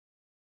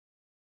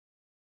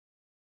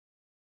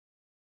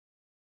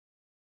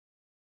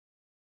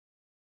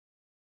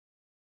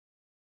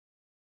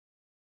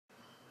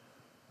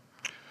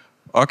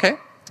Okay,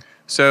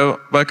 so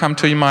welcome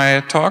to my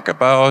talk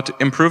about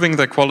improving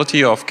the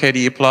quality of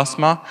KDE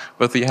Plasma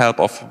with the help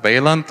of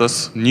Wayland,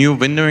 this new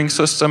windowing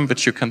system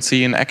which you can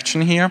see in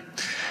action here.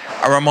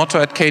 Our motto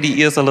at KDE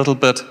is a little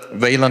bit,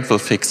 Wayland will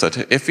fix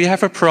it. If we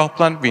have a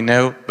problem, we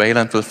know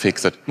Wayland will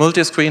fix it.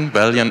 Multiscreen,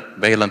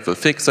 Wayland will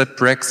fix it.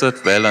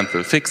 Brexit, Wayland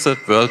will fix it.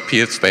 World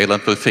peers,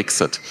 Wayland will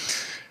fix it.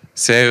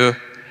 So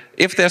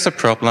if there's a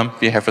problem,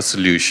 we have a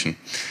solution.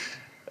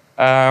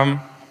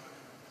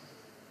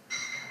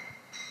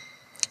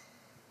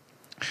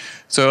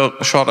 So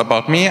short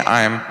about me,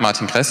 I'm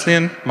Martin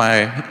Graesslin.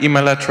 My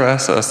email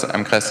address is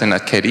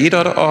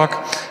mgraesslin@kde.org.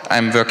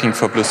 I'm working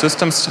for Blue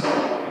Systems,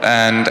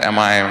 and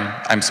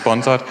I'm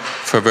sponsored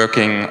for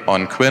working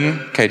on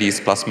Quinn, KDE's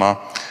Plasma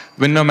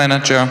window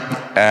manager,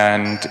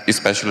 and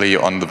especially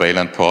on the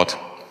Wayland port.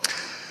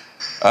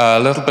 A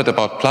little bit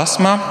about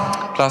Plasma.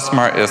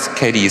 Plasma is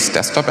KDE's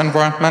desktop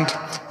environment.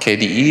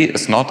 KDE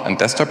is not a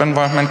desktop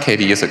environment.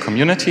 KDE is a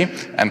community,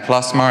 and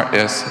Plasma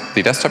is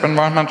the desktop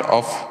environment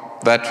of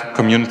that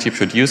community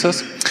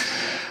produces.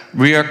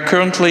 We are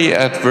currently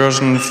at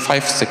version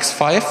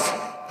 5.6.5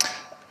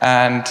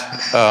 and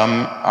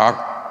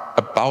are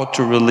about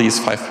to release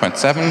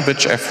 5.7,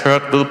 which I've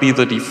heard will be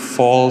the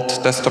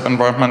default desktop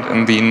environment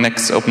in the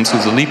next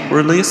openSUSE Leap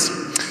release.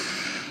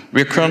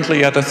 We're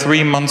currently at a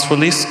 3-month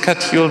release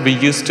schedule. We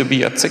used to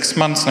be at 6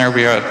 months, now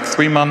we are at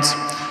 3 months.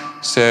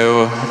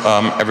 So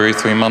every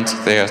 3 months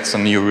there's a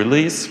new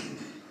release.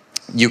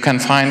 You can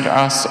find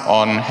us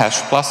on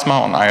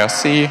 #Plasma on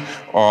IRC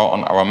or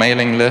on our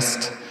mailing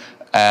list.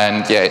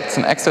 And yeah, it's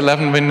an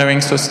X11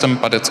 windowing system,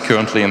 but it's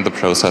currently in the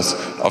process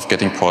of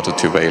getting ported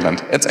to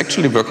Wayland. It's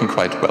actually working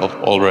quite well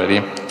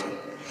already.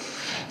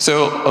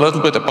 So a little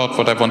bit about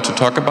what I want to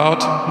talk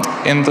about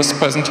in this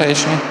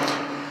presentation.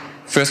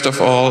 First of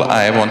all,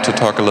 I want to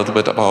talk a little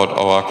bit about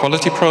our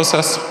quality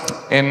process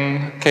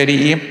in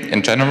KDE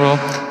in general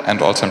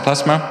and also in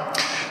Plasma.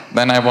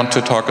 Then I want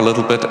to talk a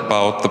little bit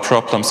about the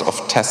problems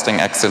of testing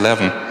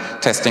X11.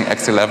 Testing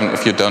X11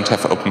 if you don't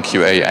have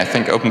openQA. I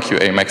think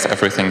openQA makes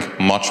everything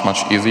much,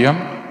 much easier.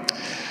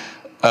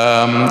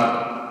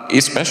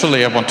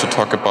 Especially I want to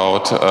talk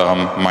about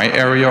my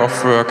area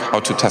of work,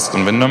 how to test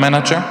in Window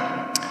Manager.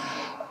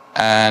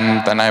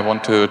 And then I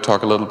want to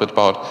talk a little bit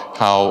about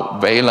how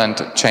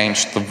Wayland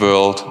changed the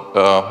world,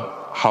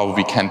 how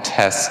we can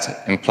test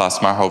in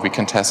Plasma, how we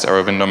can test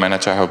our window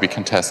manager, how we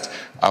can test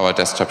our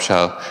desktop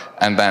shell,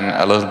 and then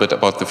a little bit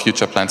about the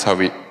future plans, how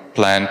we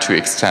plan to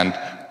extend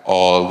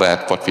all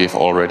that what we've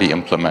already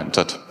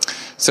implemented.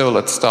 So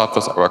let's start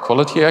with our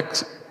quality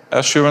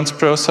assurance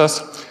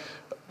process.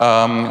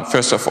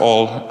 First of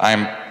all,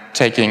 I'm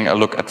taking a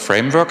look at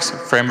frameworks.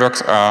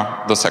 Frameworks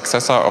are the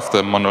successor of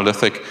the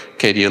monolithic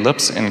KDE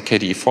libs in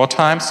KDE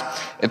 4x.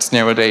 It's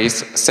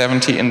nowadays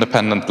 70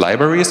 independent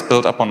libraries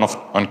built up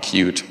on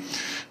Qt.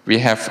 We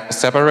have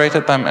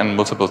separated them in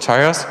multiple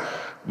tiers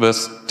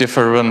with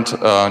different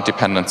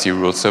dependency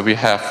rules. So we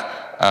have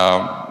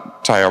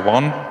tier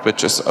 1,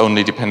 which is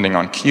only depending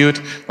on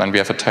Qt. Then we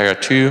have a tier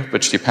 2,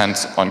 which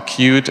depends on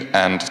Qt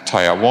and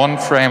tier 1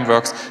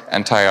 frameworks,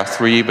 and tier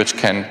 3, which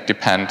can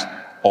depend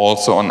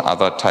also on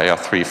other tier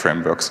 3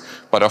 frameworks.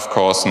 But of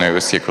course, no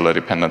circular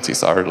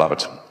dependencies are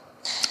allowed.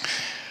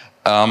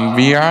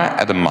 We are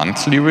at a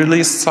monthly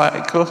release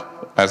cycle,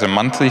 as a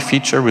monthly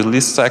feature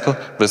release cycle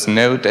with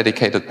no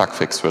dedicated bug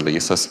fix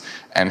releases.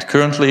 And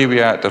currently we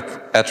are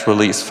at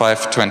release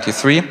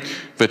 5.23,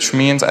 which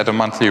means at a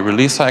monthly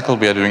release cycle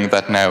we are doing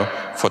that now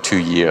for 2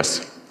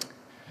 years.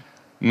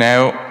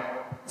 Now,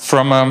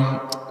 from a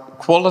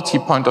quality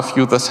point of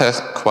view, this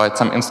has quite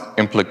some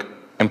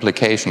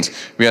implications.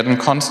 We are in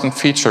constant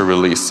feature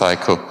release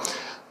cycle,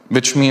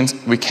 which means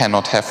we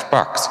cannot have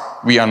bugs.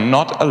 We are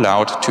not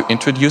allowed to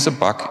introduce a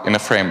bug in a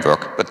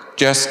framework that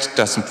just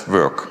doesn't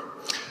work.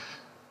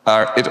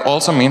 It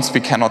also means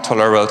we cannot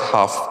tolerate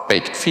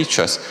half-baked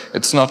features.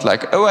 It's not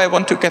like, oh, I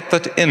want to get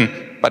that in,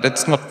 but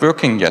it's not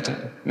working yet.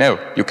 No,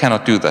 you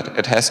cannot do that.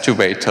 It has to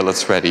wait till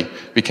it's ready.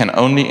 We can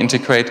only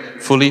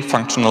integrate fully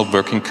functional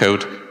working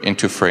code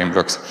into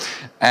frameworks.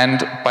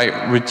 And by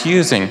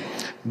reducing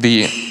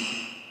the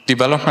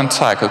development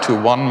cycle to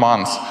 1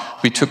 month,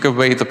 we took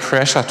away the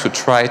pressure to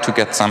try to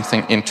get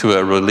something into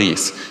a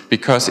release.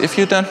 Because if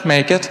you don't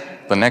make it,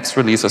 the next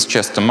release is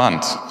just a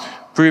month.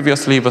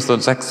 Previously, with the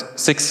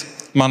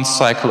 6-month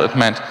cycle, it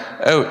meant,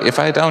 oh, if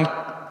I don't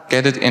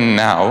get it in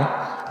now,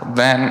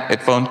 then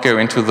it won't go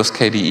into this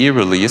KDE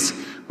release,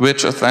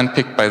 which is then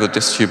picked by the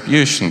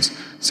distributions.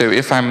 So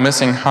if I'm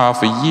missing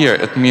half a year,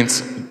 it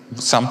means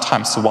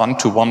sometimes 1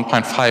 to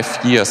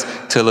 1.5 years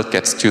till it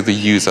gets to the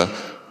user.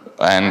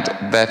 And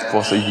that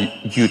was a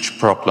huge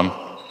problem.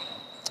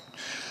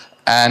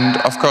 And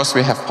of course,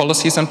 we have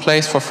policies in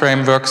place for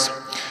frameworks.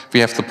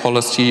 We have the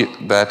policy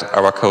that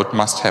our code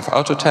must have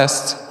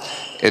autotests.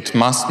 It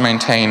must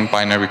maintain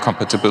binary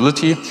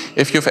compatibility.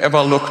 If you've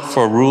ever looked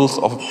for rules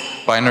of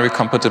binary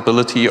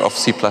compatibility of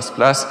C++,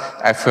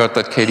 I've heard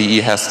that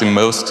KDE has the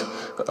most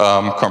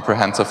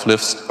comprehensive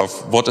list of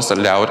what is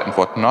allowed and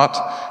what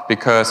not,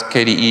 because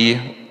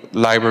KDE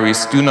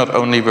libraries do not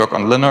only work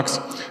on Linux,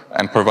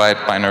 and provide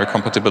binary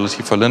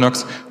compatibility for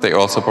Linux. They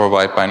also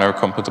provide binary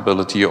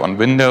compatibility on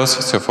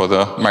Windows, so for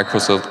the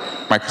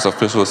Microsoft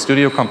Visual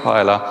Studio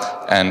compiler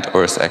and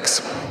OS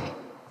X.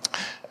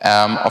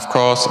 Of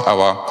course,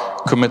 our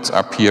commits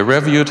are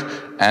peer-reviewed,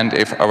 and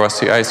if our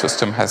CI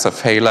system has a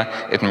failure,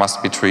 it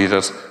must be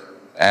treated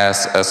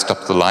as a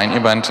stop-the-line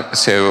event.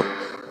 So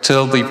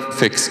till the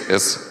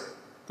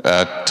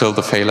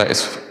failure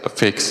is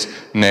fixed,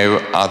 no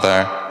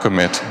other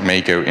commit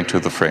may go into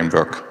the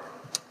framework.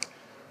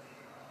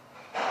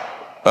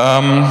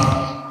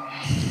 Now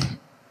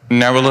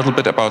a little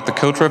bit about the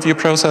code review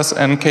process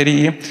in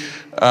KDE.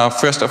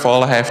 First of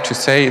all, I have to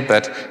say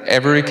that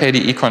every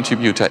KDE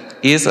contributor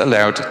is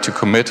allowed to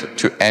commit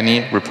to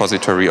any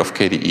repository of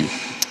KDE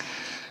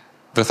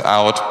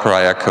without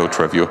prior code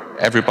review.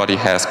 Everybody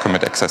has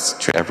commit access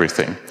to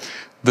everything.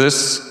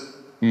 This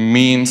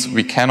means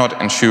we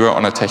cannot ensure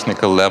on a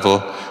technical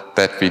level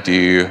that we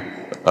do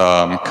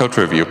code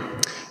review.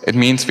 It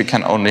means we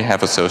can only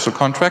have a social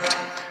contract,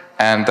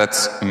 and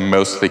that's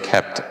mostly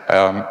kept.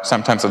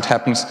 Sometimes it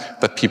happens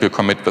that people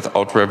commit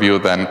without review,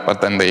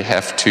 but then they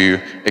have to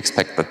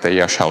expect that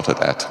they are shouted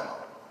at.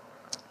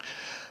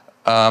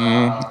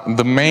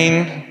 The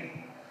main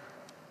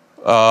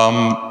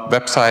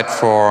website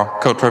for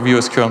code review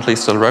is currently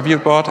still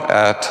ReviewBot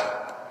at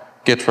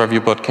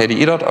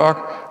git-reviewbot.kde.org.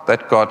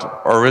 That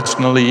got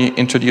originally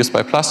introduced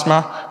by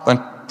Plasma,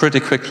 then pretty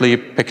quickly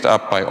picked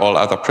up by all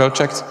other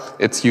projects.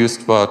 It's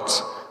used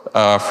what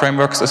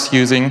Frameworks is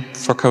using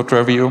for code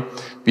review.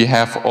 We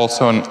have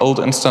also an old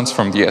instance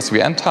from the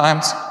SVN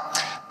times,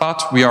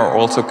 but we are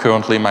also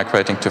currently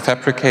migrating to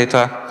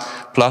Fabricator.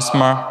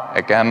 Plasma,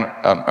 again,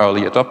 an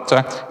early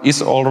adopter,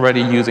 is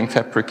already using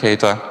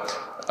Fabricator,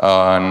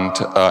 and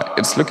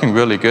it's looking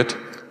really good.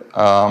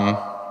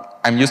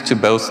 I'm used to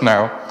both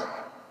now.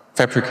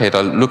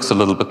 Fabricator looks a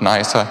little bit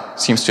nicer,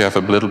 seems to have a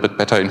little bit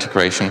better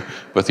integration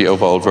with the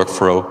overall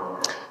workflow,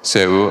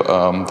 so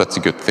that's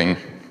a good thing.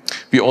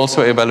 We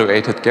also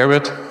evaluated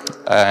Garrett,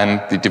 and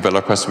the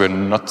developers were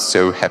not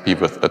so happy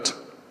with it.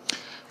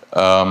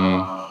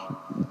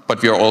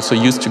 But we are also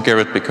used to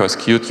Garrett because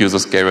Qt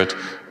uses Garrett,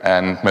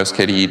 and most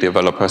KDE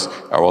developers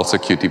are also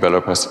Qt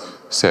developers,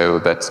 so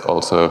that's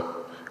also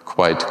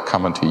quite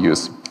common to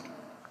use.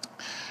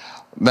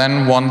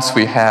 Then once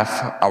we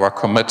have our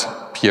commit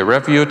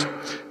peer-reviewed,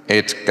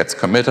 it gets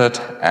committed,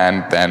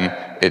 and then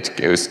it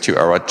goes to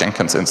our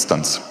Jenkins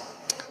instance.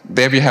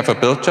 There we have a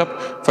build job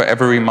for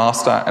every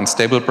master and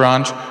stable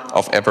branch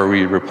of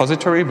every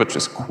repository, which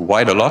is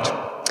quite a lot.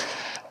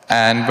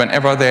 And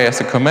whenever there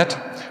is a commit,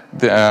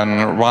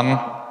 then run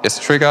is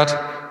triggered,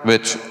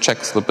 which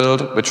checks the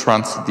build, which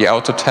runs the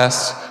auto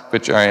tests,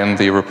 which are in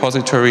the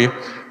repository.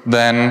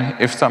 Then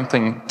if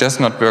something does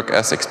not work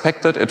as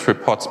expected, it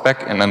reports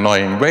back in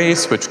annoying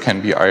ways, which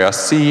can be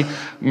IRC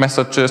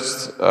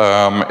messages,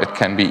 it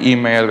can be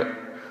email,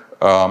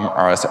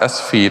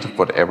 RSS feed,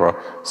 whatever.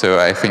 So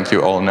I think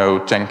you all know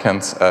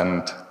Jenkins,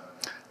 and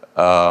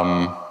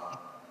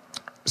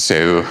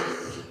so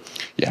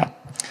yeah.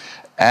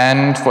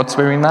 And what's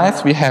very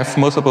nice, we have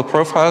multiple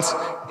profiles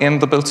in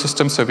the build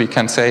system, so we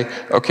can say,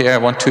 okay, I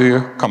want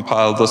to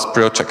compile this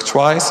project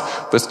twice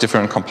with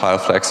different compile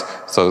flags,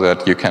 so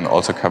that you can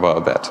also cover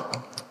that.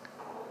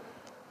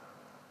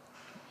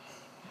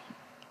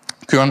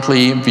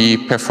 Currently, we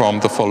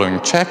perform the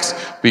following checks.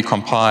 We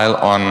compile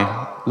on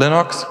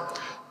Linux.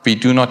 We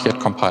do not yet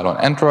compile on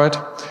Android.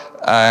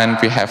 And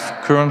we have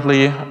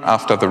currently,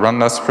 after the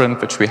Runda sprint,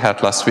 which we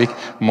had last week,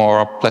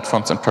 more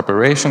platforms in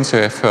preparation.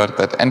 So I've heard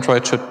that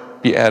Android should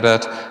be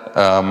added.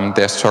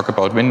 There's talk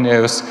about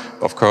Windows.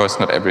 Of course,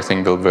 not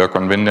everything will work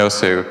on Windows,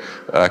 so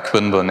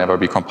Quinn will never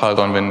be compiled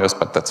on Windows,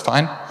 but that's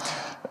fine.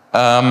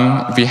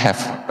 We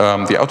have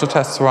the auto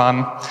tests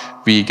run.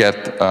 We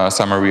get a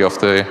summary of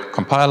the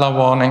compiler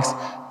warnings.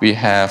 We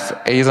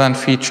have ASAN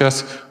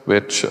features,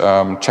 which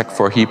check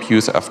for heap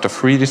use after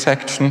free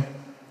detection.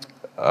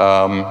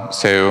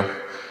 So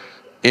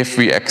if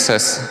we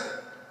access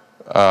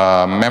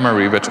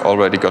memory which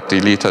already got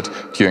deleted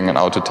during an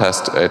auto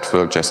test, it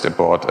will just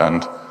abort,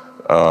 and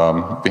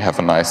we have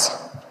a nice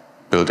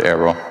build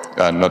error,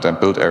 not a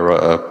build error,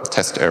 a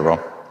test error.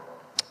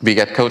 We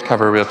get code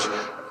coverage,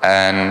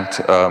 and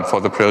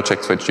for the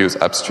projects which use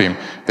upstream,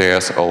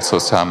 there's also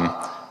some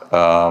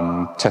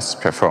tests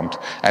performed.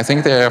 I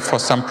think there are for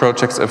some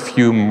projects a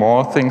few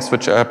more things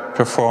which are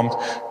performed,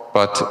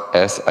 but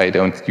as I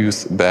don't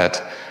use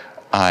that,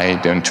 I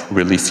don't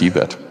really see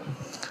that.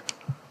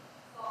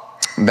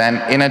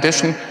 Then in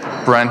addition,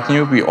 brand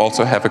new, we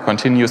also have a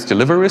continuous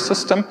delivery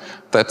system.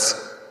 That's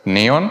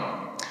Neon.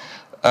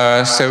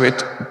 So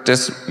it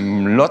does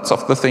lots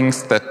of the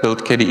things that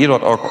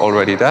build-kde.org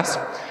already does,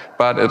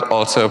 but it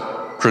also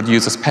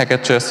produces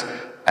packages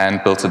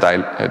and builds a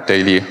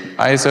daily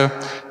ISO.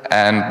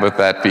 And with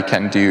that, we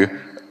can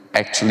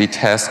actually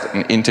test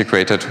an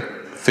integrated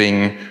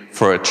thing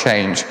for a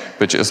change,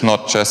 which is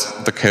not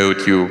just the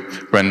code you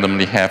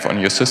randomly have on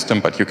your system,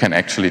 but you can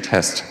actually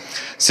test.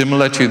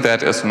 Similar to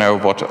that is now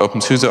what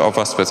openSUSE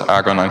offers with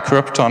Argon and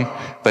Krypton.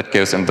 That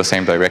goes in the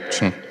same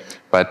direction.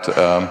 but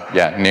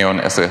yeah, Neon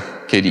is a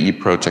KDE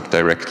project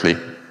directly,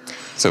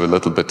 so a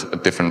little bit a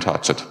different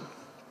target.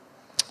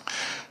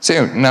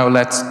 So now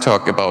let's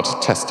talk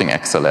about testing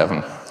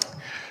X11.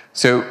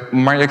 So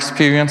my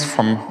experience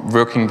from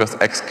working with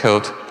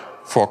Xcode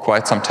for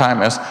quite some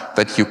time is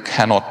that you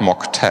cannot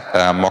mock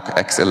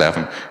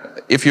X11.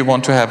 If you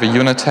want to have a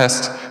unit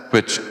test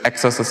which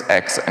accesses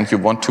X and you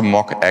want to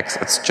mock X,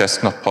 it's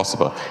just not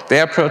possible.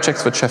 There are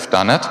projects which have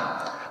done it,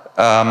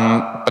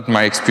 but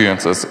my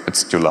experience is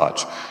it's too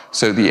large.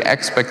 So the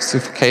X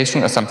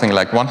specification is something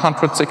like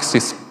 160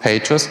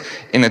 pages.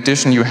 In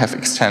addition, you have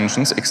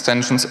extensions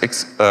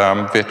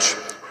which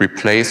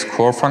replace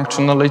core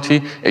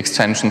functionality,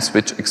 extensions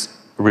which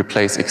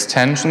replace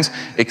extensions,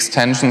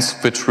 extensions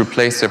which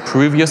replace the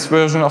previous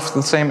version of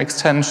the same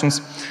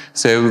extensions.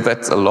 So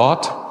that's a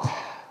lot.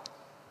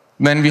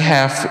 Then we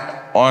have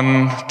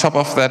on top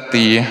of that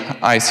the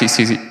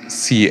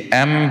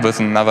ICCM with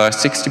another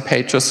 60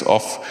 pages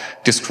of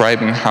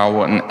describing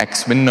how an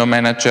X window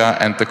manager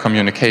and the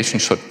communication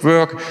should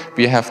work.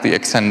 We have the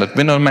extended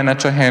window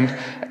manager hint,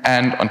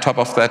 and on top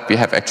of that we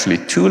have actually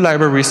two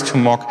libraries to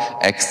mock,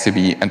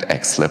 XCB and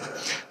XLib.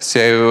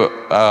 So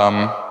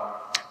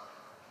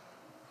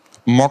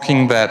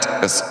mocking that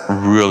is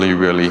really,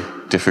 really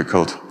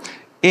difficult.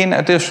 In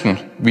addition,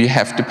 we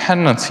have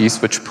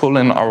dependencies which pull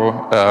in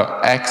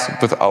our X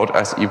without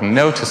us even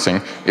noticing,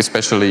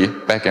 especially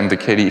back in the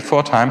KDE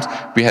 4 times.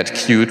 We had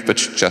Qt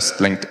which just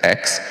linked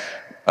X.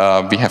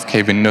 We have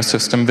KWindow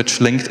System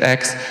which linked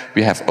X.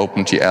 We have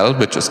OpenGL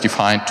which is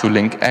defined to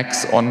link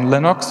X on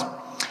Linux.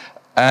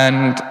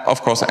 And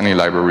of course any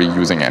library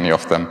using any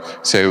of them.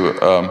 So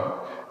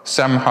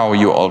somehow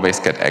you always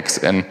get X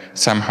in,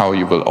 somehow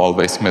you will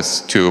always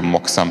miss to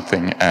mock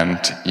something, and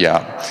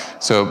yeah.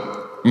 So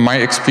my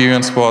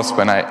experience was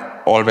when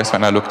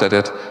I looked at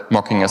it,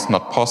 mocking is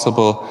not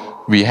possible.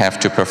 We have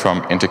to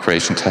perform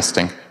integration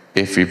testing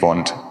if we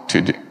want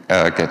to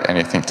get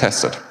anything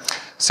tested.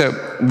 So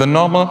the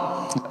normal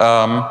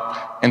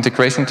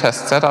integration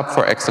test setup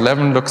for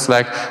X11 looks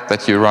like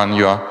that you run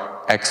your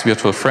X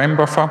virtual frame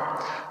buffer.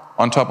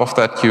 On top of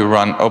that, you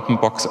run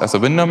OpenBox as a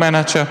window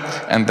manager,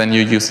 and then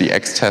you use the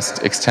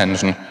Xtest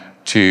extension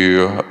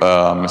to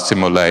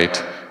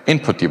simulate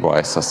input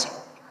devices.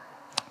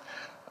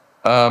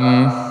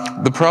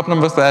 The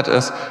problem with that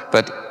is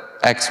that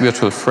X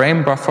virtual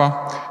frame buffer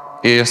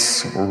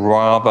is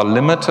rather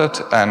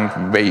limited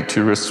and way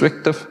too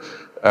restricted.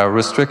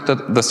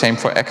 The same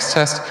for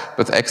Xtest.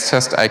 With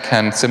Xtest, I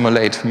can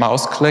simulate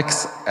mouse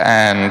clicks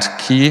and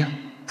key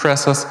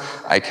presses.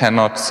 I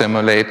cannot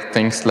simulate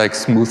things like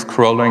smooth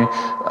scrolling,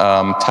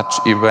 touch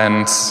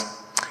events,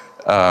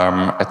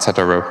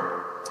 etc.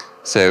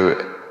 So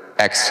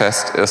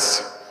Xtest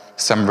is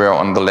somewhere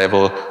on the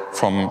level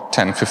from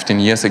 10-15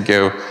 years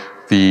ago.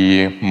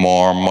 The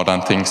more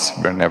modern things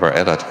were never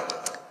added.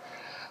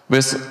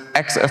 With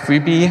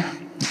XFVB,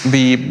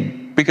 the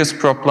biggest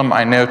problem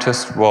I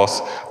noticed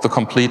was the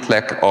complete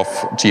lack of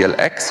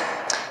GLX.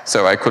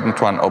 So I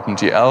couldn't run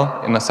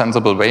OpenGL in a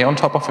sensible way on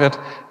top of it,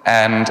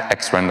 and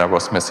Xrender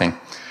was missing.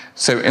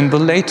 So in the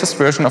latest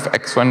version of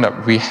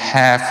Xrender, we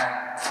have,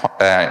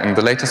 in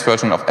the latest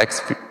version of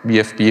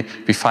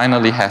XVFB, we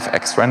finally have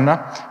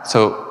Xrender.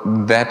 So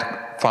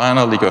that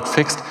finally got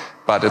fixed,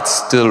 but it's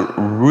still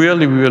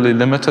really, really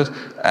limited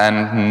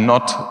and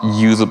not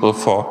usable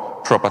for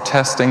proper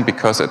testing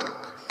because it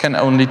can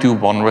only do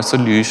one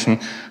resolution.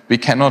 We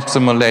cannot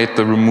simulate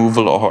the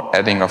removal or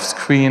adding of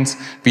screens.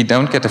 We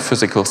don't get a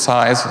physical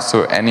size,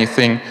 so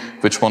anything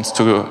which wants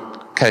to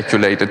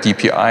calculate a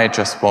DPI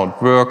just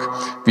won't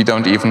work. We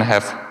don't even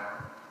have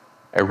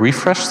a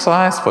refresh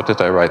size. What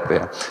did I write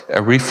there?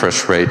 A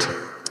refresh rate.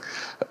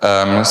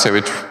 So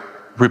it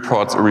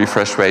reports a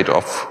refresh rate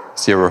of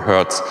 0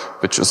 Hertz,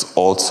 which is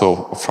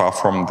also far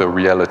from the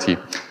reality.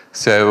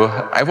 So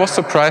I was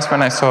surprised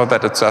when I saw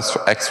that it's just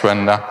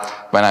Xrender.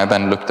 When I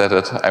then looked at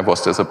it, I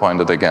was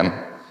disappointed again.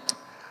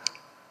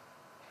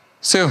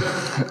 So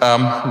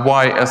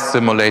why is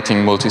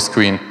simulating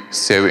multi-screen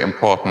so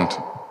important?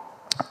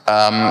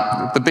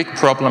 The big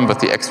problem with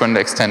the Xrender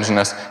extension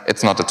is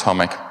it's not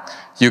atomic.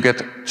 You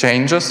get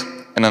changes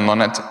in a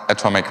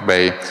non-atomic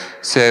way.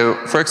 So,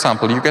 for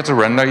example, you get a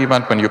render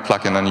event when you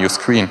plug in a new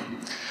screen.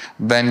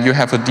 Then you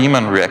have a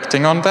daemon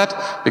reacting on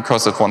that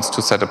because it wants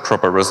to set a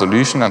proper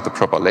resolution and the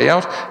proper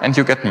layout, and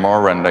you get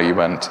more render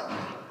event.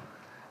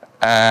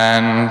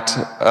 And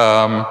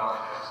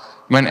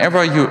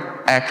whenever you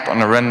act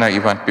on a render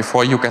event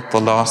before you get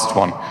the last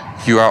one,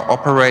 you are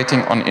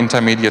operating on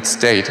intermediate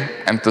state,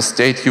 and the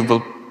state you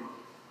will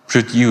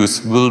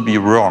produce will be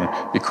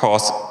wrong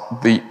because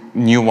the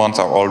new ones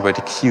are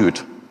already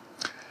queued.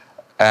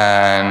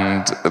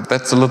 And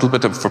that's a little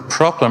bit of a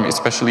problem,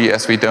 especially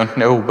as we don't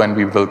know when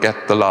we will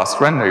get the last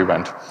render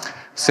event.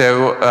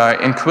 So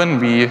in Quinn,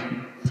 we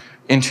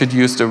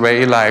introduced a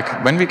way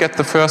like when we get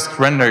the first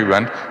render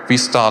event, we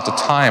start a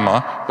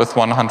timer with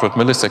 100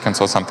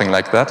 milliseconds or something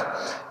like that.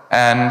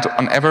 And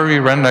on every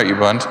render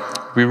event,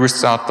 we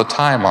restart the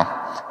timer.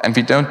 And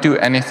we don't do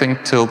anything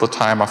till the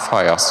timer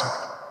fires.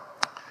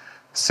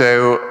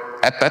 So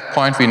at that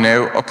point we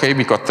know, okay,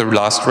 we got the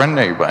last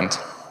render event.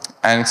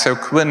 And so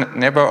Quinn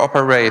never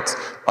operates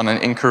on an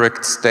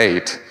incorrect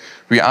state.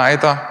 We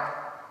either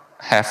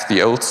have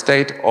the old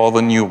state or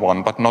the new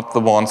one, but not the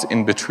ones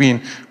in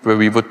between where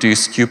we would do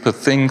stupid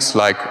things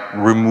like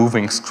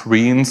removing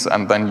screens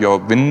and then your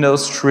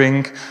windows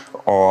shrink,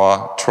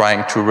 or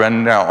trying to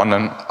render on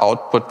an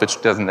output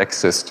which doesn't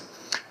exist.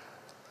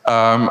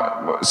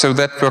 So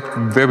that worked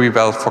very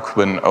well for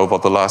Quinn over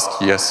the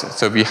last years.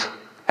 So we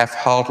have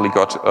hardly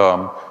got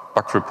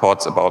bug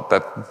reports about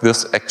that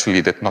this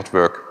actually did not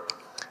work.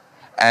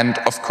 And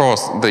of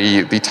course,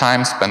 the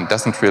time spent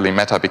doesn't really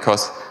matter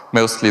because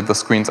mostly the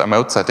screens are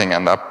mode setting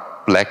and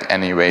are black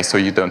anyway, so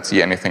you don't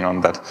see anything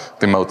on that.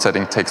 The mode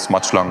setting takes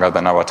much longer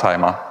than our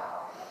timer.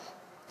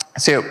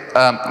 So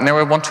now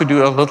I want to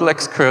do a little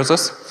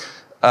excursus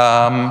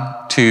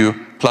to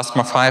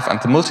Plasma 5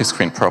 and the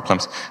multi-screen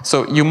problems.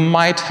 So you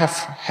might have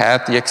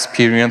had the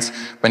experience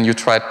when you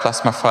tried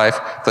Plasma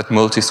 5 that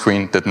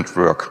multi-screen didn't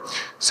work.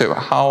 So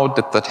how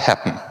did that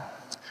happen?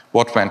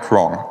 What went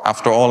wrong?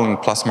 After all, in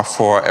Plasma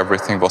 4,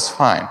 everything was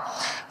fine.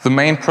 The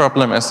main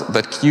problem is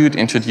that Qt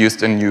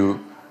introduced a new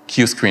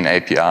QScreen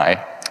API.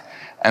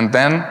 And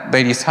then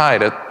they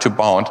decided to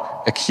bound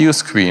a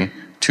QScreen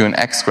to an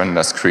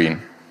XRender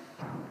screen.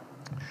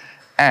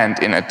 And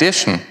in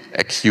addition,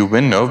 a Q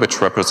window,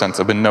 which represents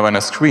a window and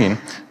a screen,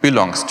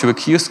 belongs to a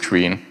Q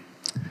screen.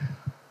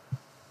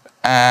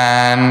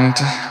 And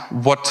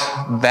what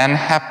then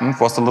happened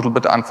was a little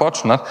bit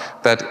unfortunate,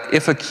 that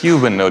if a Q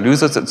window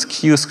loses its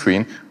Q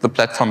screen, the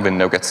platform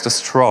window gets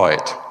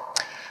destroyed.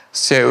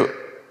 So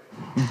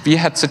we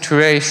had a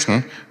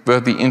situation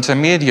where the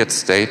intermediate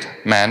state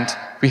meant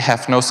we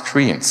have no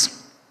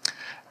screens.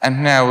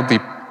 And now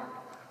the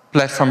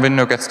platform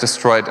window gets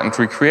destroyed and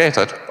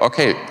recreated.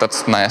 Okay,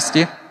 that's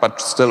nasty, but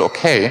still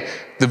okay.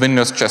 The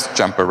windows just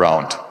jump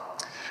around.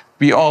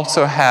 We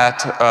also had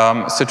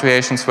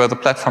situations where the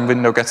platform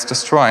window gets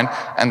destroyed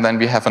and then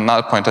we have a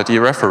null pointer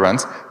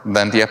dereference,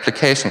 then the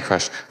application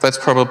crash. That's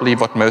probably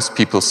what most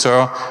people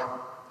saw,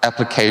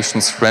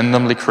 applications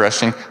randomly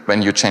crashing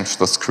when you change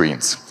the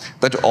screens.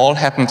 That all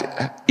happened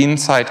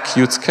inside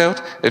Qt's code.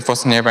 It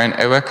was never in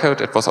our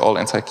code, it was all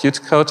inside Qt's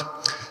code.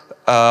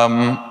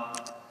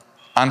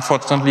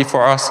 Unfortunately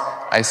for us,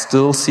 I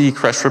still see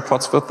crash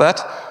reports with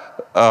that.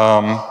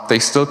 They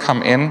still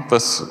come in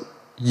with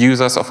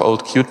users of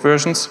old Qt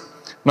versions.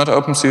 Not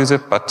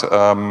openSUSE, but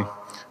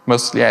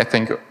mostly I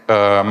think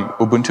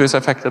Ubuntu is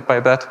affected by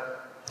that.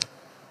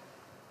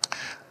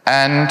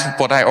 And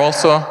what I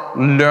also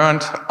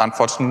learned,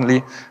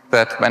 unfortunately,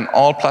 that when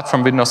all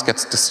platform windows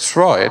gets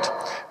destroyed,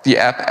 the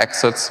app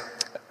exits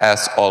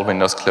as all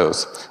windows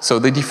close. So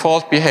the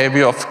default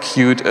behavior of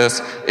Qt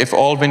is if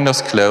all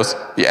windows close,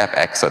 the app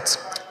exits.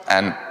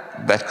 And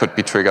that could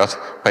be triggered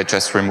by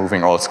just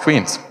removing all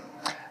screens.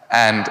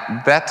 And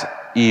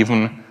that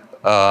even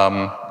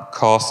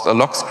caused a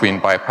lock screen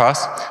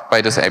bypass by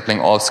disabling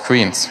all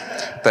screens.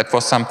 That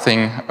was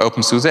something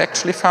openSUSE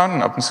actually found,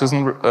 and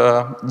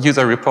openSUSE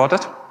user reported.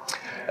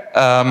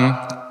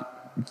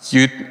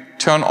 You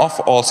turn off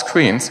all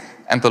screens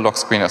and the lock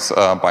screen is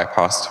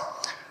bypassed.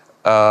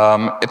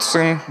 It's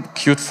in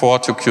Qt 4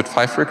 to Qt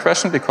 5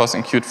 regression, because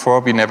in Qt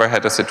 4 we never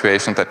had a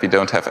situation that we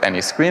don't have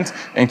any screens.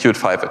 In Qt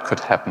 5 it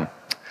could happen.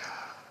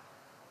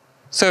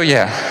 So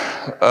yeah,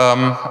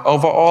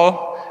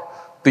 overall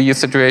the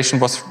situation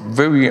was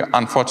very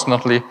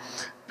unfortunately,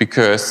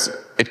 because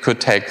it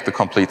could take the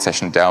complete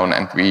session down,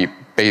 and we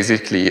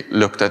basically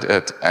looked at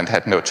it and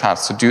had no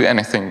chance to do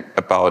anything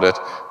about it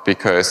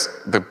because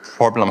the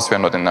problems were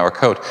not in our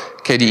code.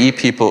 KDE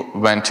people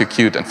went to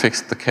Qt and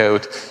fixed the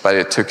code, but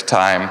it took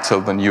time till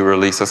the new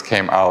releases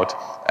came out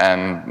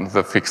and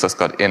the fixes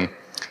got in.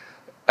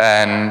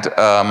 And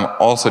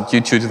also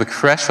due to the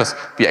crashes,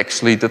 we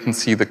actually didn't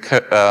see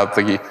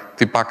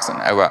the bugs in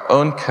our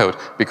own code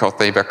because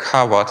they were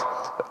covered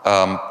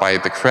by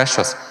the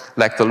crashes.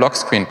 Like the lock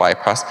screen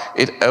bypass,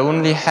 it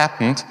only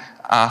happened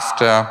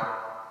after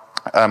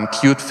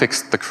Qt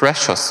fixed the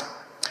crashes.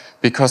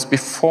 Because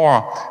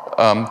before,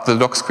 the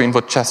lock screen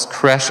would just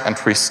crash and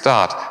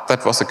restart.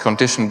 That was a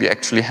condition we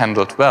actually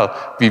handled well.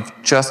 We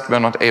just were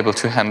not able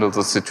to handle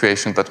the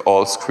situation that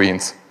all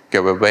screens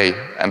go away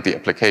and the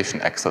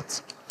application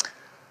exits.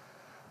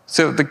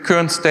 So the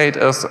current state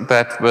is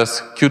that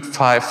with Qt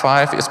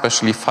 5.5,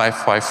 especially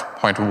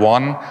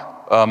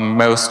 5.5.1,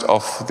 most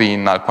of the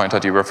null pointer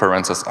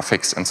dereferences are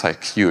fixed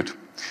inside Qt.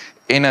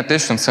 In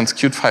addition, since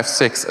Qt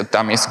 5.6, a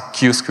dummy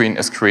Q screen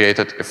is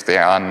created if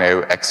there are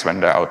no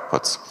XRender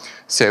outputs.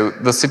 So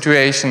the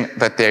situation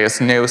that there is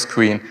no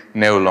screen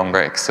no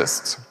longer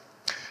exists.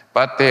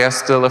 But there are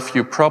still a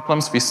few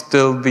problems. We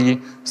still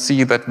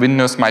see that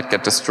windows might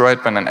get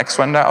destroyed when an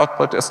XRender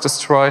output is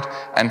destroyed,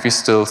 and we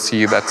still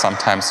see that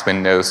sometimes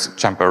windows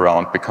jump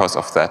around because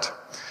of that.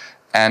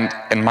 And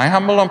in my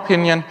humble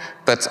opinion,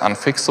 that's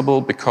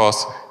unfixable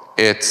because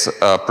it's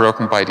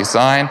broken by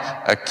design.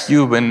 A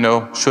Q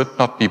window should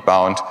not be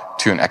bound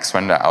to an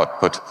XRender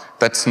output.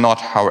 That's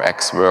not how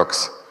X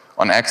works.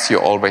 On X, you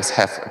always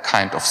have a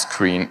kind of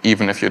screen,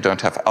 even if you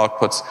don't have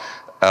outputs.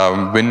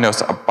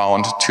 windows are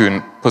bound to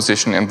a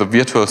position in the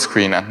virtual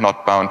screen and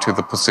not bound to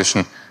the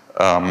position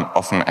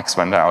of an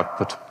X-render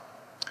output.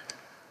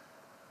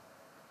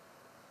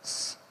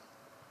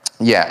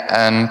 Yeah,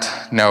 and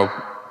now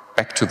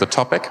back to the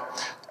topic.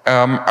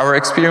 Our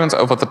experience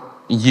over the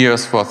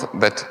years was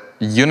that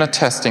unit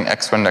testing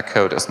X-render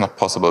code is not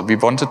possible. We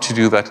wanted to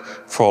do that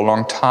for a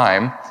long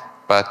time,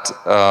 but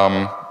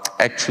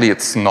actually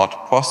it's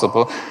not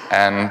possible,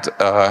 and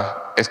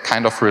it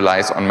kind of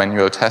relies on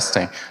manual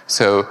testing.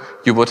 So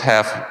you would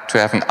have to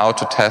have an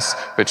auto test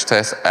which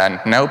says, and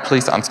now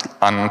please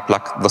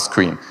unplug the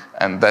screen,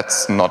 and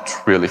that's not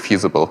really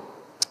feasible.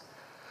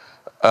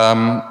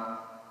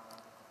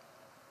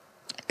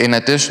 In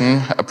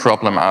addition, a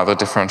problem are the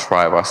different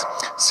drivers.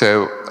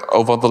 So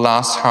over the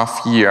last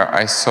half year,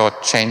 I saw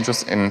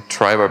changes in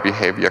driver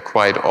behavior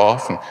quite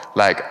often.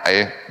 Like,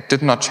 I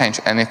did not change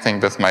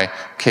anything with my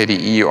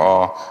KDE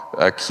or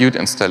Qt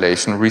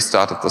installation,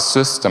 restarted the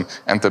system,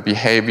 and the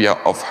behavior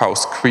of how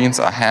screens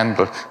are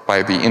handled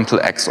by the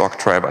Intel Xorg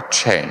driver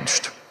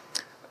changed.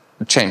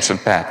 It changed in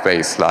bad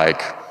ways,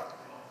 like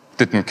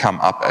didn't come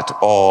up at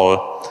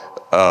all.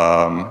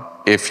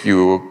 If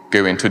you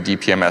go into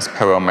DPMS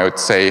power mode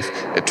save,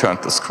 it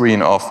turned the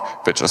screen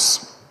off, which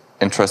is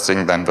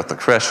interesting then with the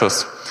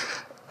crashes.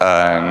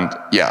 And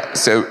yeah,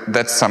 so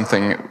that's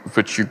something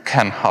which you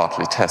can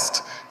hardly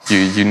test.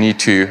 You need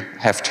to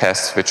have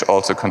tests which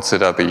also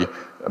consider the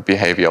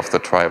behavior of the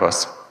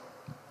drivers.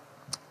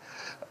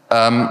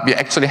 We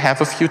actually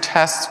have a few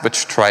tests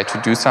which try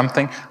to do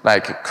something,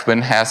 like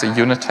Quinn has a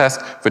unit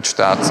test which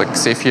starts a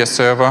Xavier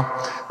server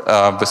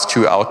with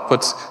 2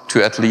 outputs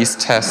to at least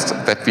test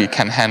that we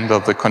can handle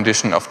the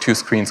condition of 2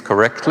 screens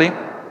correctly.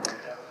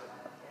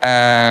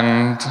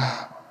 And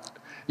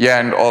yeah,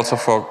 and also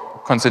for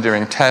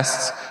considering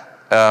tests,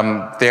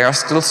 there are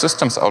still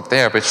systems out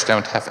there which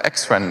don't have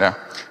X-render.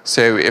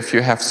 So if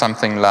you have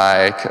something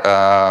like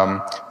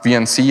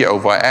VNC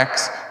over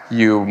X,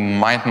 you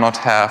might not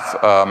have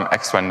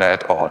X-render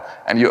at all.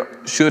 And you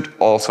should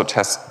also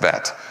test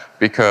that,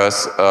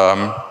 because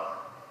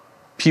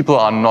people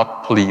are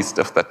not pleased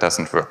if that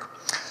doesn't work.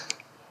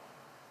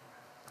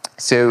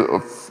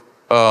 So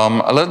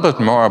a little bit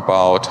more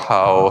about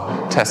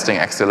how testing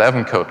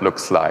X11 code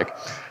looks like.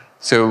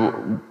 So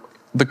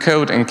the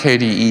code in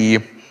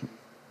KDE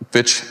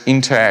which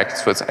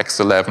interacts with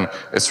X11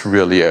 is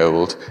really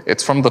old.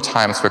 It's from the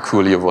times where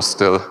Coolio was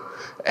still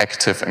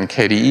active in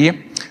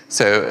KDE.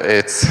 So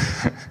it's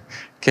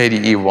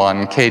KDE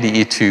 1,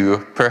 KDE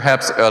 2,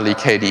 perhaps early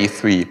KDE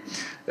 3.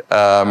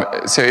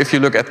 So if you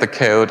look at the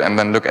code and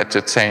then look at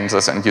the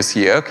changes and you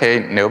see, okay,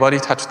 nobody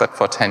touched that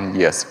for 10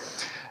 years.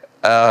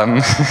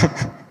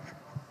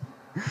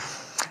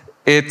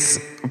 It's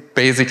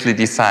basically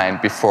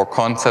designed before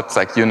concepts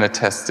like unit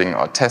testing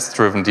or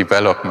test-driven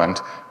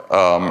development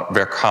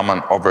were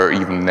common or were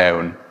even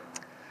known.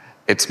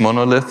 It's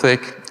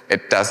monolithic,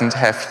 it doesn't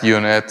have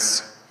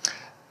units,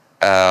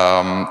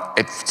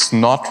 it's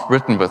not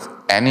written with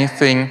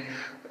anything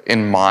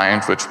in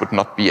mind which would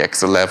not be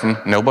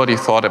X11. Nobody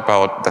thought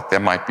about that there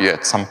might be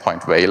at some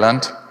point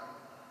Wayland.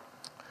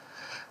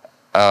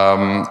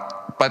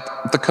 But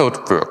the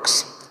code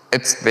works.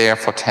 It's there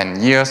for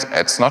 10 years,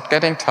 it's not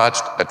getting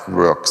touched, it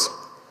works.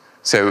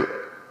 So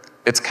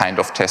it's kind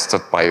of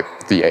tested by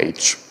the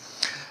age.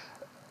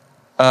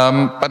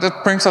 But it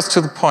brings us to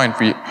the point,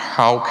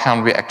 how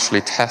can we actually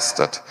test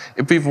it?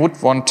 If we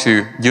would want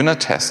to unit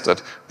test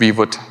it, we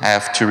would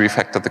have to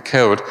refactor the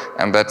code,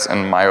 and that's,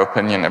 in my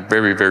opinion, a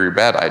very, very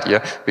bad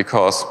idea,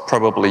 because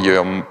probably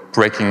you're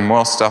breaking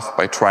more stuff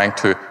by trying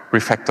to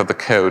refactor the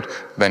code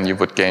than you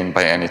would gain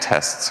by any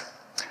tests.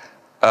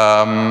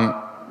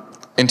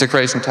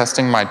 Integration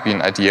testing might be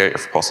an idea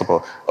if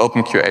possible.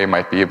 OpenQA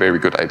might be a very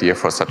good idea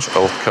for such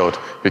old code,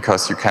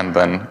 because you can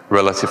then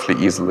relatively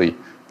easily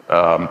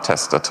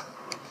test it.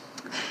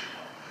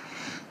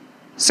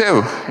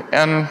 So,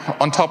 and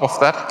on top of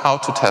that, how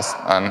to test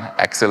an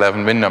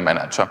X11 window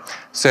manager.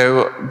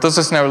 So this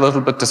is now a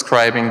little bit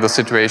describing the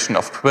situation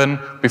of Quinn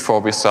before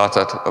we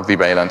started the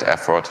Wayland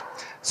effort.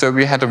 So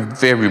we had a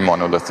very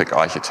monolithic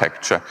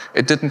architecture.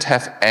 It didn't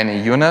have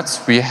any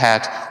units. We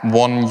had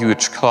one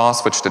huge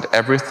class which did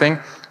everything.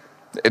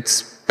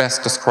 It's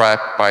best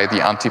described by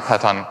the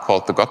anti-pattern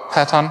called the God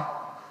pattern.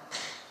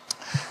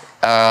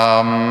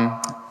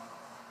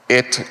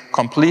 It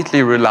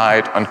completely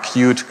relied on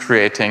Qt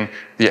creating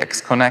the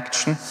X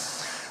connection.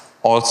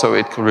 Also,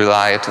 it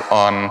relied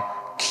on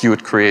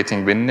Qt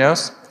creating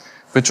windows,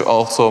 which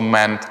also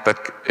meant that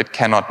it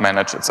cannot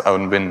manage its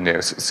own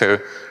windows. So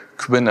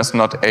Quinn is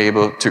not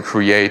able to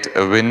create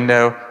a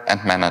window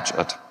and manage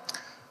it.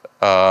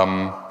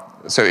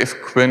 So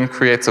if Quinn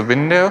creates a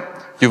window,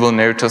 you will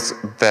notice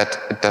that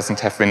it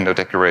doesn't have window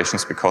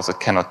declarations because it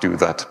cannot do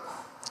that.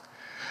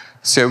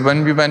 So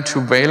when we went to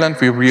Wayland,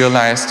 we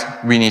realized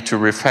we need to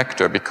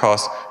refactor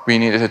because we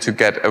needed to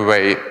get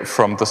away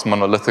from this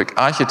monolithic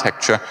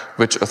architecture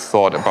which is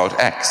thought about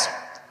X.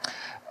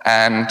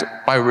 And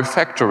by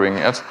refactoring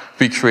it,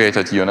 we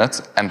created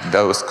units and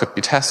those could be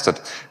tested.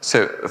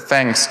 So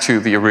thanks to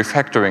the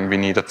refactoring we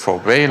needed for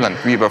Wayland,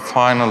 we were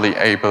finally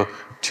able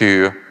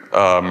to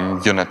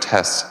unit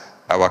test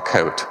our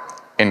code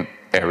in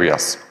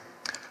areas.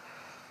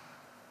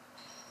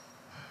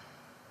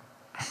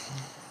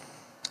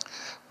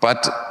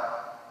 But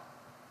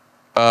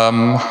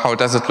how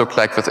does it look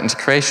like with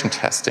integration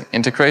testing?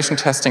 Integration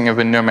testing a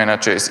window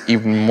manager is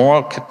even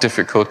more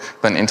difficult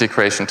than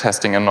integration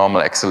testing a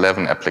normal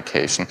X11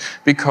 application,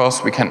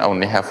 because we can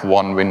only have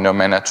one window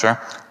manager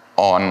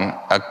on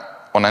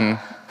an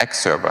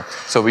X server.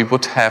 So we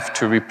would have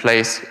to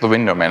replace the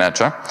window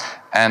manager,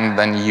 and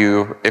then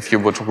if you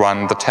would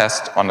run the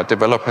test on a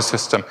developer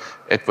system,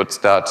 it would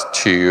start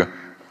to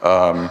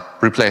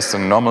replace the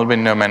normal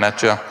window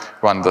manager,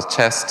 run the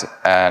test,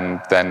 and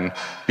then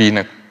be in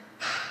a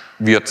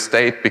weird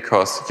state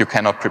because you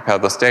cannot prepare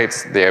the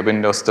states. There are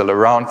windows still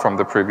around from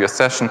the previous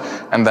session,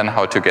 and then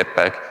how to get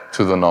back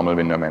to the normal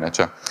window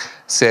manager.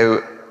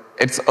 So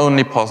it's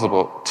only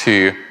possible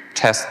to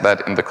test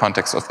that in the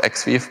context of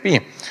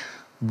XVFB,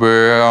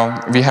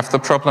 where we have the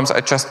problems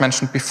I just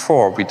mentioned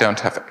before. We don't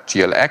have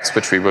GLX,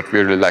 which we would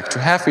really like to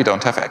have. We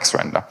don't have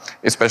XRender,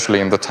 especially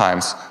in the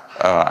times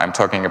I'm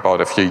talking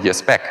about a few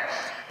years back,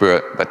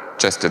 where that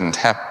just didn't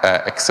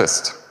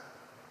exist.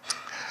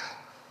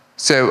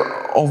 So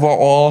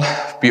overall,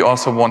 we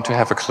also want to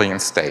have a clean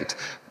state.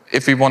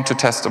 If we want to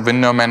test a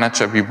window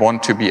manager, we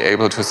want to be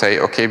able to say,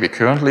 okay, we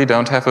currently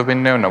don't have a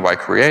window, now I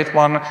create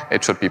one,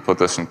 it should be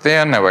positioned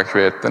there, now I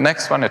create the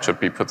next one, it should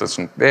be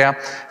positioned there.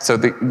 So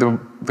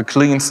the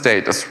clean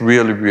state is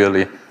really,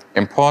 really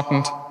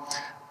important,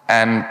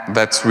 and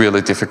that's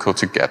really difficult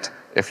to get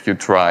if you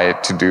try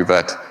to do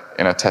that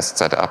in a test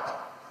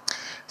setup.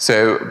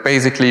 So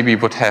basically, we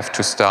would have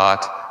to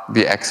start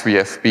the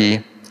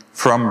XVFB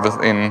from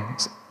within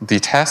the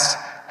test,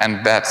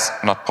 and that's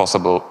not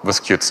possible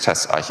with Qt's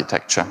test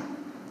architecture.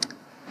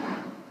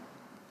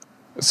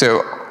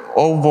 So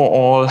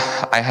overall,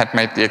 I had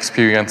made the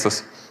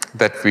experiences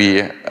that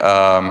we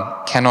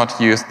cannot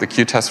use the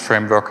Qtest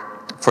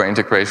framework for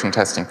integration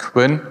testing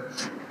Quinn,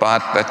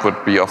 but that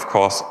would be, of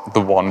course,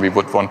 the one we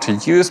would want to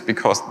use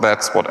because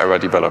that's what our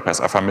developers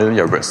are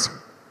familiar with.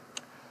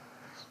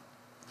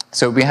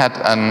 So we had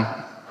an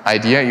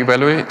idea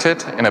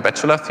evaluated in a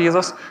bachelor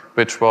thesis,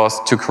 which was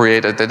to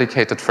create a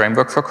dedicated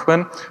framework for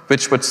Quinn,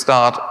 which would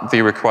start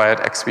the required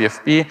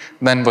XVFB,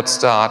 then would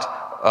start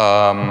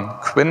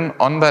Quinn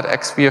on that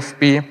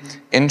XVFB,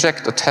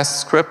 inject a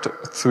test script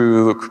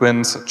through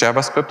Quinn's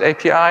JavaScript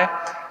API,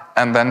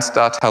 and then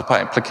start helper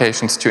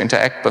applications to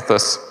interact with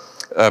this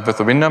with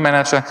the window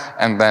manager,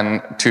 and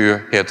then to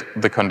hit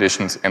the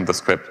conditions in the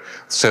script.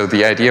 So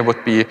the idea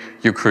would be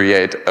you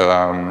create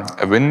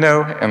a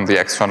window in the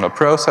external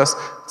process,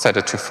 set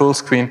it to full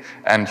screen,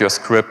 and your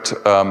script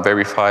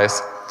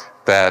verifies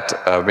that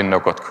a window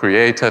got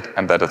created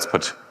and that it's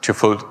put to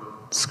full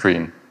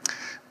screen.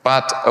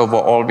 But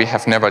overall, we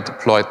have never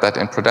deployed that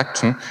in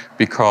production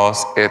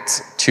because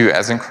it's too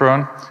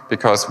asynchronous,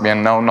 because we are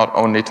now not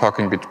only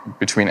talking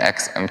between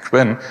X and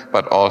Quinn,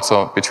 but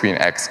also between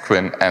X,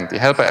 Quinn, and the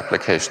helper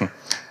application.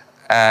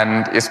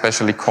 And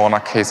especially corner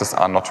cases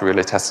are not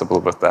really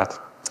testable with that.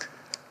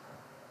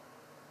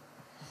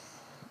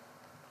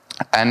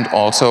 And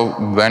also,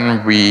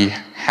 when we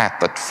had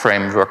that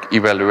framework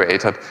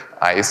evaluated,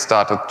 I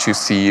started to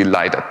see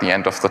light at the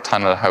end of the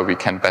tunnel, how we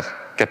can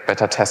get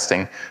better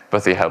testing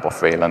with the help of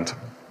Wayland.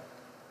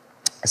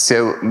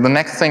 So the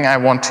next thing I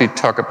want to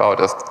talk about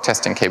is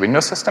testing K-window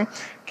system.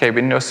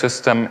 K-window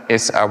system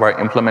is our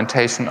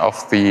implementation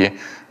of the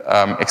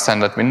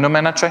extended window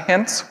manager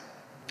hints.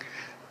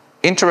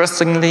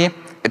 Interestingly,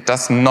 it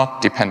does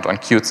not depend on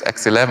Qt's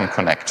X11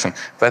 connection.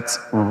 That's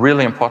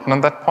really important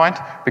at that point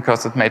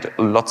because it made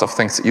lots of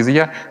things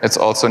easier. It's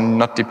also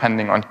not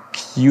depending on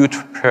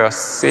Qt per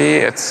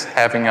se, it's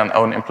having an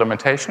own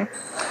implementation.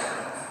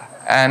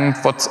 And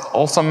what's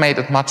also made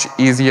it much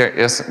easier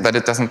is that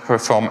it doesn't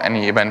perform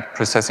any event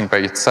processing by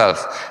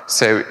itself.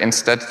 So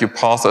instead you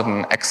pass it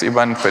an X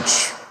event,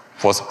 which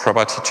was a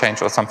property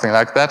change or something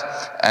like that,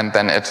 and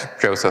then it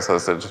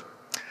processes it.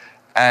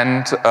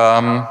 And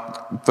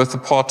with the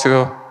port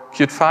to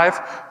Qt 5,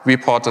 we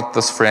ported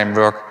this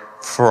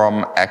framework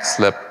from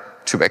xlib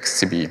to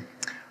xcb.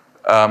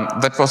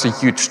 That was a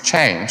huge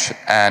change,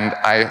 and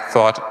I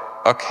thought,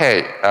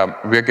 okay,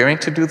 we're going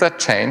to do that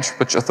change,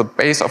 which is the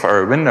base of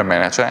our window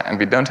manager, and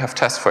we don't have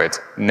tests for it.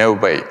 No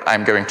way,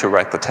 I'm going to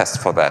write the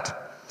test for that.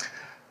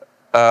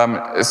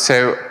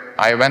 So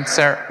I went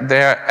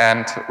there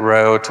and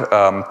wrote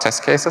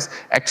test cases.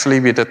 Actually,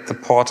 we did the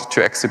port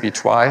to XCB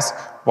twice.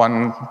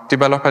 One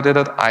developer did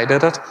it, I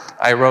did it.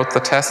 I wrote the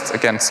tests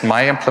against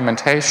my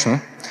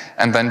implementation,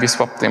 and then we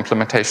swapped the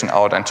implementation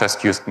out and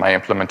just used my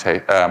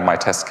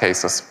test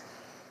cases.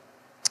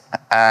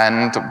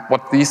 And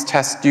what these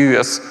tests do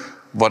is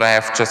what I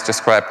have just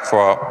described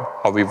for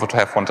how we would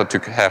have wanted to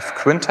have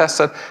Quinn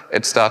tested.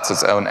 It starts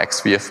its own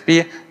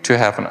XVFB to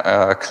have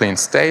a clean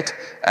state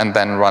and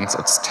then runs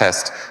its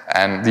test.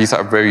 And these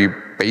are very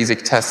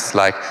basic tests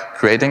like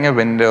creating a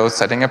window,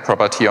 setting a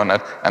property on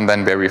it, and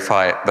then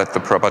verify that the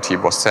property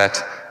was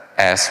set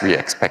as we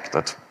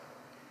expected.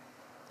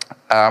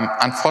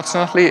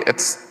 Unfortunately, it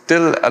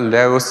still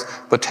allows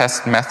the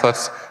test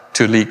methods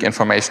to leak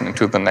information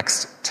into the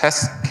next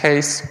test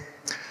case.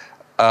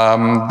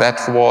 That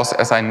was,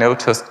 as I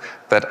noticed,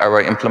 that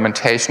our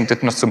implementation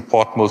did not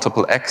support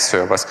multiple X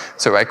servers,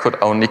 so I could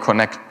only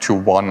connect to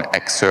one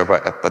X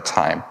server at the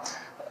time.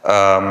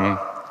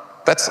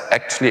 That's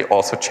actually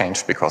also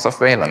changed because of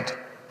Wayland.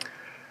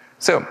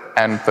 So,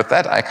 and with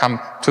that I come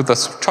to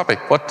this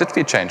topic. What did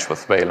we change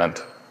with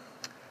Wayland?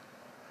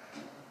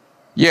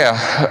 Yeah,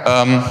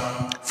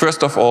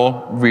 first of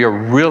all, we are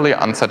really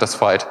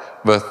unsatisfied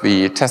with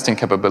the testing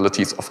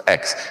capabilities of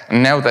X.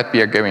 And now that we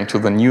are going to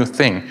the new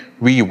thing,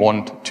 we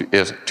want to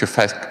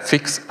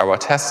fix our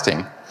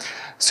testing.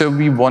 So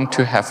we want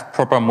to have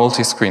proper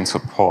multi-screen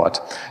support,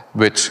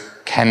 which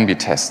can be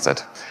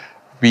tested.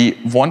 We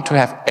want to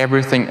have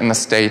everything in a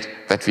state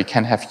that we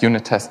can have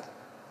unit test,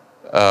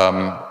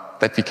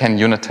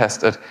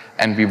 it,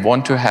 and we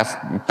want to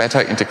have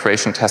better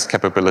integration test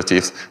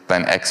capabilities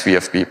than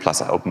XVFB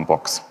plus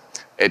OpenBox.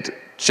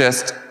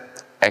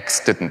 X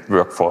didn't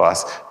work for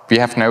us. We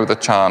have now the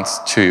chance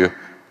to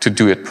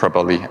do it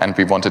properly, and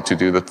we wanted to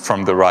do that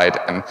from the right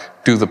and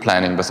do the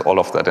planning with all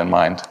of that in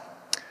mind.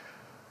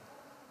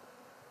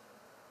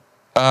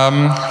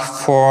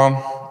 For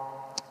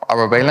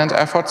our Wayland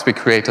efforts, we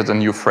created a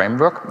new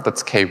framework,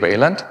 that's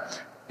K-Wayland.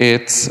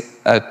 It's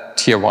a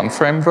tier 1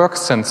 framework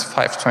since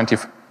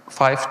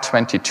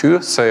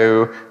 5.22,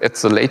 so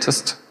it's the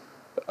latest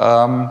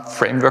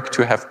framework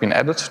to have been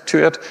added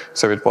to it.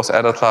 So it was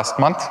added last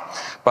month,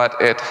 but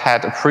it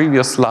had a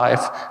previous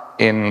life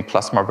in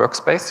Plasma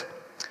Workspace.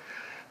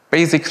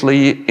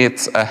 Basically,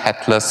 it's a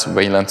headless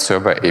Wayland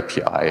server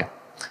API.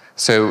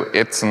 So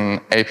it's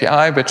an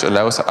API which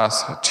allows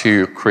us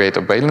to create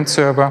a Wayland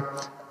server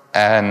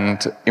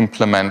and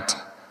implement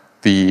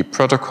the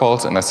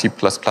protocols in a C++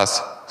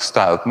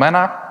 styled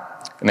manner,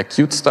 in a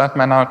Qt styled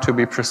manner to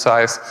be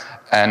precise,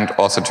 and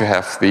also to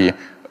have the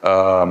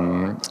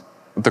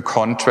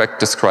contract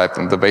described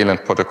in the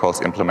Wayland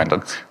protocols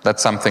implemented.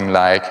 That's something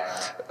like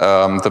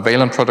the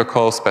Wayland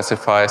protocol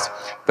specifies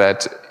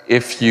that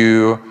if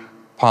you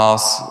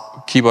pass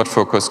keyboard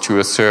focus to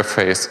a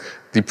surface,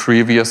 the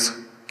previous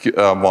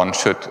one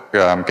should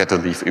get a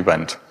leave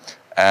event.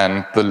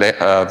 And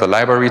the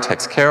library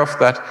takes care of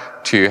that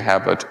to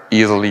have it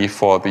easily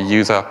for the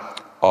user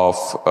of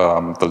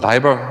the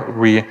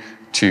library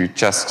to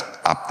just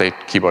update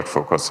keyboard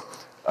focus.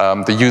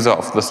 The user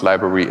of this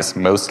library is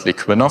mostly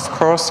Quinn, of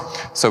course,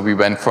 so we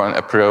went for an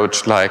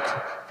approach like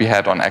we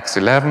had on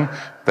X11,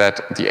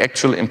 that the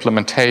actual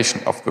implementation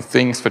of the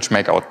things which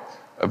make out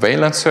a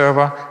Wayland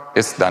server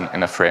is done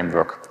in a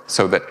framework,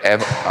 so that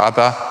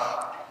other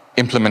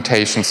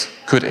implementations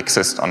could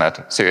exist on it.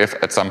 So if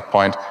at some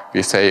point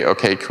we say,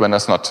 okay, Quinn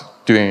is not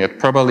doing it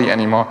properly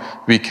anymore,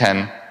 we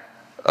can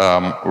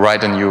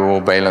write a new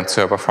Wayland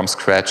server from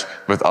scratch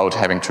without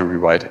having to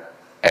rewrite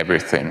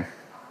everything.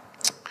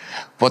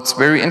 What's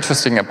very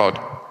interesting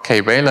about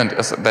K-Wayland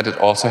is that it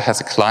also has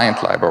a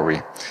client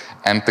library.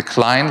 And the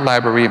client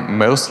library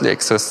mostly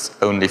exists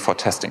only for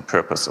testing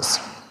purposes.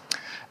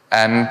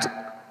 And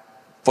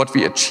what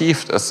we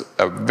achieved is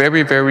a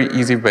very, very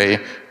easy way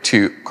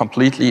to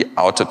completely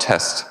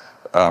auto-test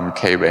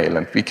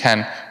K-Wayland. We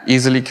can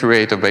easily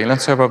create a Wayland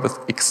server with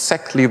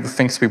exactly the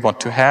things we want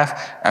to have,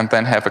 and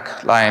then have a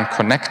client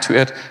connect to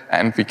it,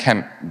 and we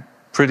can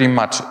pretty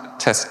much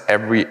test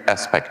every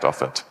aspect of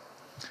it.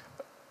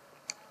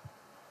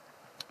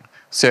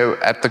 So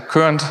at the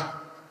current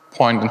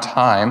point in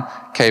time,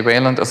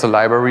 K-Wayland is a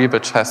library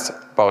which has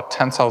about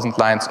 10,000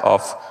 lines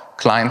of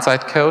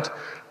client-side code,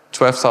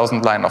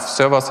 12,000 lines of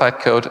server-side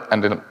code,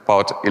 and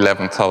about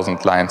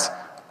 11,000 lines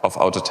of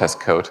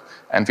auto-test code.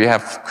 And we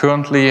have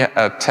currently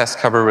a test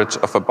coverage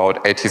of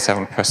about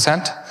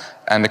 87%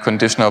 and a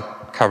conditional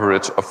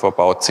coverage of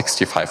about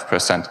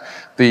 65%.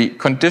 The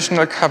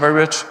conditional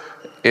coverage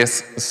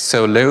is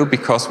so low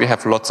because we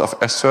have lots of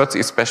asserts,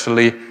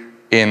 especially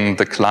in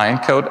the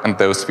client code, and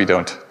those we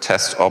don't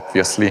test,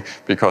 obviously,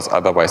 because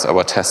otherwise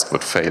our test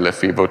would fail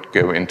if we would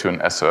go into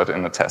an assert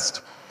in a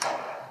test.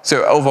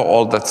 So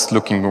overall, that's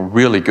looking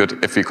really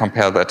good if we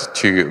compare that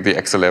to the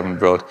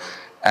X11 world.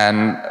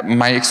 And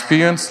my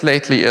experience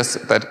lately is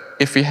that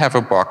if we have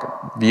a bug,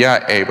 we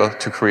are able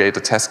to create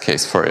a test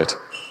case for it.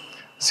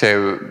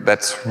 So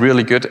that's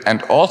really good.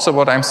 And also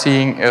what I'm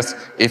seeing is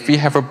if we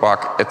have a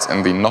bug, it's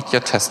in the not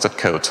yet tested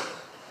code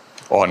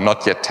or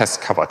not yet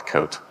test covered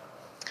code.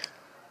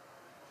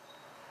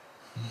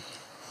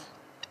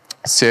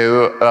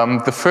 So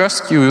the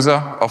first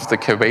user of the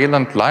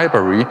K-Wayland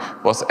library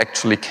was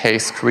actually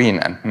K-Screen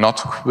and not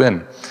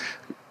Quinn,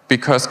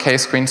 because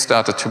K-Screen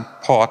started to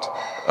port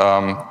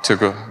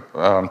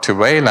to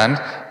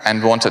Wayland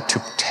and wanted to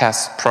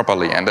test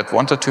properly, and it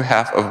wanted to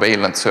have a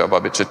Wayland server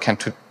which it can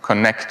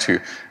connect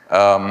to,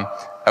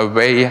 a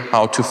way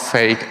how to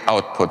fake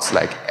outputs,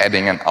 like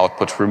adding an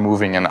output,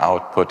 removing an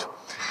output.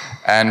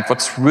 And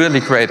what's really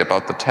great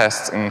about the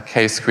tests in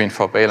K-Screen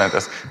for Wayland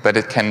is that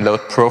it can load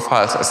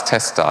profiles as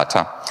test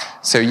data.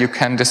 So you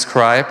can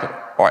describe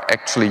or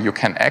actually you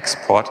can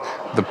export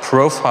the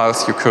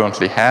profiles you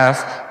currently have,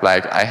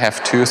 like I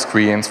have 2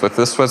 screens with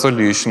this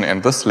resolution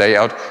and this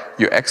layout.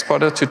 You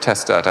export it to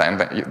test data, and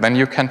then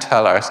you can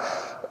tell us,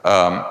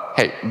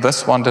 hey,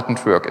 this one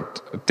didn't work,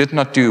 it did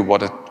not do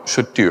what it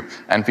should do,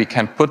 and we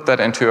can put that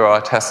into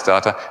our test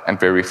data and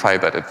verify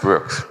that it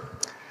works.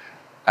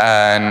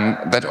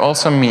 And that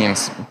also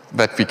means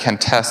that we can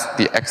test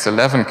the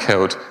X11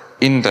 code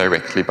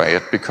indirectly by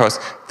it, because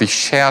the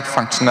shared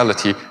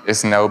functionality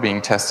is now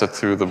being tested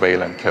through the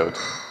Wayland code.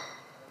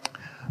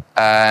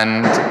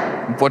 And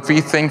what we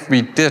think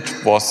we did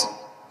was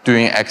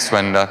doing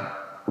Xrender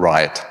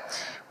right.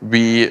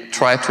 We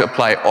tried to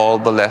apply all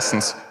the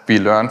lessons we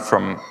learned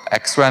from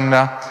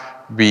Xrender.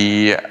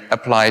 We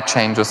apply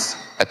changes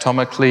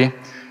atomically.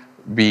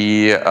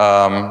 We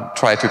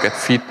try to get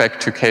feedback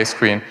to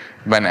Kscreen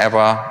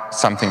whenever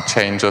something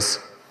changes.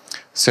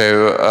 So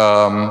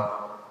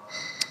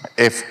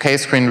if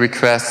Kscreen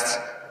requests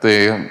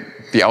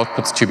the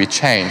outputs to be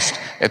changed,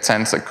 it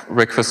sends a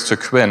request to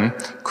Quinn.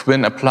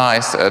 Quinn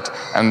applies it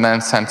and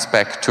then sends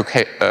back to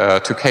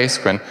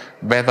Kscreen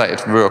whether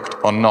it worked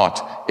or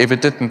not. If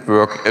it didn't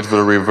work, it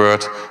will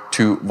revert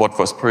to what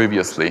was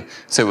previously.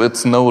 So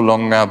it's no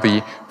longer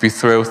we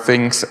throw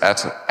things at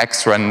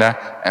Xrender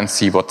and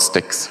see what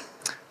sticks.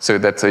 So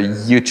that's a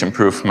huge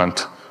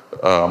improvement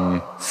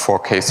for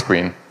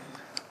Kscreen.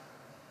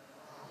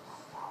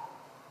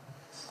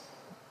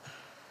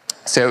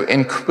 So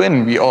in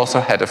Quinn, we also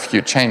had a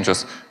few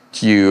changes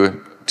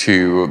due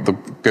to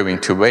going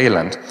to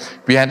Wayland.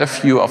 We had a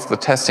few of the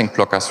testing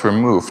blockers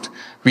removed.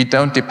 We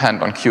don't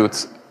depend on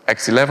Qt's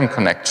X11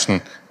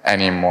 connection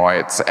anymore.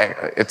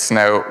 It's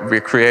now,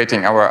 we're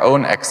creating our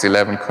own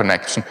X11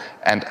 connection,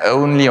 and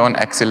only on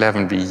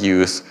X11 we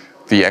use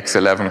the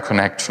X11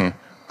 connection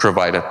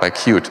provided by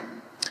Qt.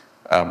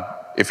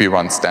 If we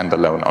run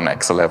standalone on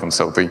X11,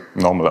 so the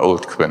normal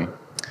old Quinn.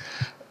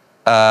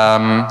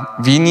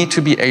 We need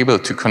to be able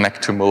to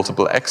connect to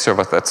multiple X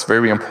servers. That's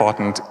very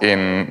important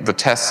in the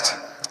test,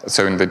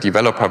 so in the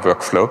developer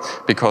workflow,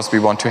 because we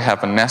want to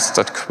have a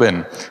nested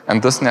Quinn.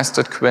 And this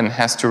nested Quinn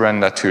has to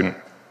render to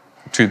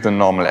the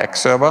normal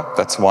X server,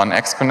 that's one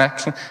X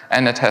connection,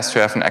 and it has to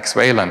have an X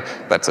Wayland,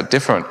 that's a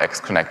different X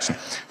connection.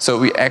 So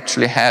we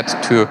actually had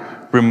to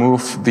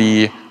remove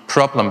the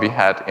problem we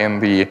had in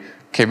the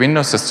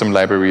K-Windows system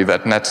library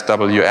that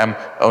NetWM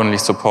only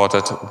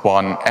supported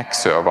one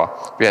X server.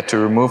 We had to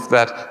remove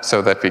that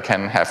so that we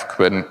can have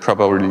Quinn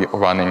properly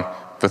running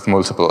with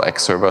multiple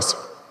X servers.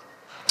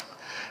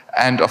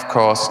 And of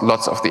course,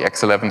 lots of the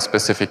X11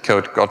 specific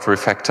code got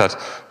refactored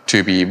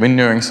to be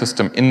windowing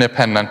system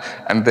independent,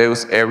 and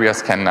those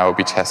areas can now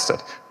be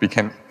tested.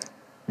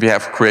 We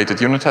have created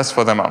unit tests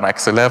for them on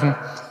X11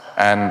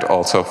 and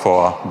also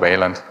for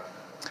Wayland.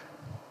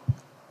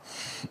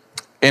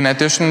 In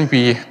addition,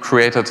 we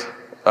created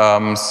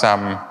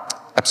some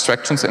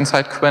abstractions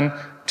inside Quinn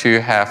to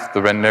have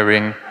the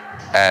rendering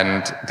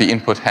and the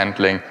input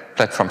handling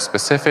platform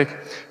specific.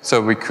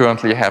 So we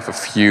currently have a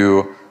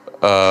few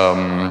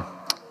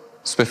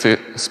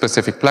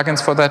specific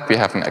plugins for that. We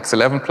have an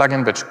X11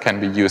 plugin which can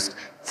be used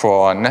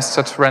for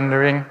nested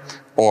rendering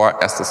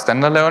or as the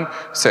standalone.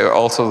 So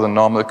also the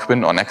normal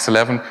Quinn on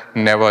X11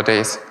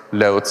 nowadays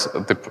loads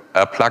the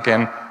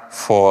plugin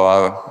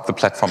for the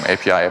platform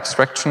API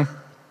abstraction.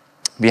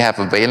 We have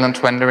a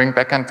Wayland rendering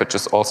backend, which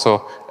is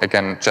also,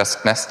 again,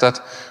 just nested.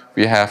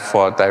 We have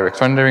for direct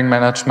rendering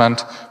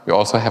management. We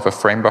also have a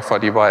frame buffer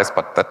device,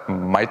 but that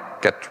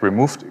might get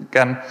removed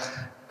again.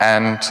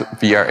 And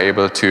we are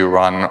able to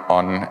run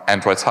on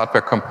Android's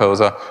hardware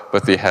composer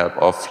with the help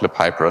of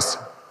libhypros.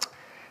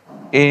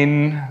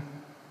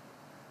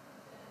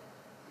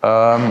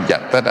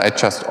 That I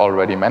just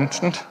already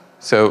mentioned.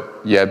 So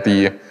yeah,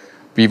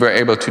 we were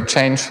able to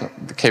change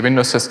the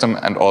K-Windows system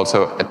and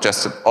also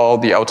adjusted all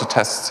the auto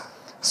tests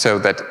so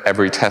that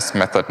every test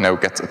method now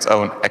gets its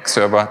own X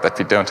server, that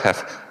we don't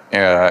have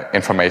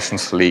information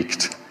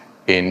leaked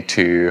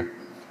into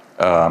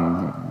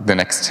the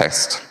next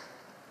test.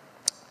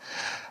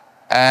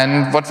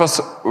 And what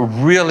was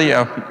really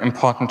an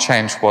important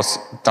change was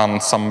done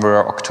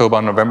somewhere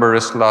October, November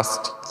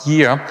last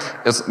year,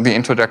 is the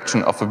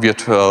introduction of a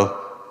virtual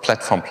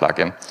platform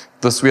plugin.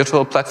 This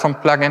virtual platform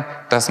plugin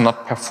does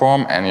not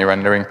perform any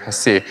rendering per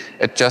se.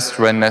 It just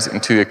renders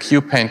into a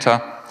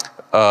QPainter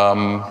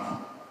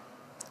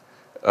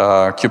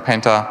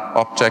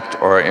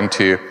object or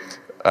into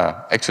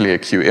actually a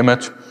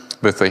QImage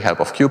with the help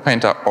of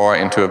QPainter or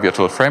into a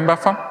virtual frame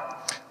buffer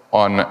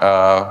on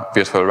a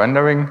virtual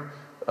rendering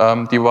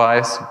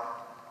device.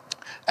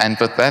 And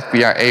with that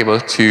we are able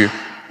to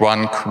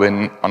run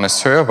Quinn on a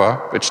server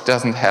which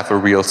doesn't have a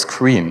real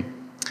screen.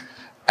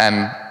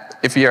 And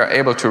if we are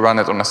able to run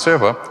it on a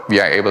server, we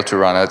are able to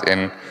run it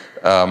in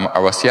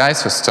our CI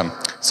system.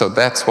 So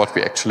that's what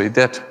we actually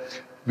did.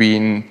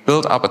 We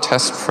built up a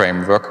test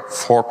framework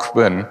for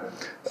Quinn,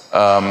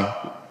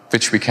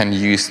 which we can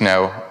use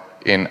now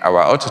in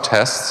our auto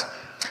tests.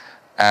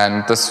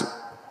 And this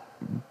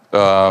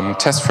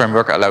test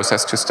framework allows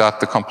us to start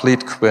the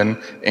complete Quinn,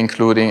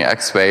 including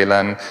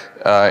Wayland,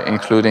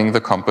 including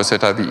the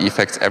compositor, the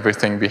effects,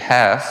 everything we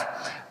have,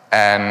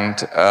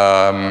 and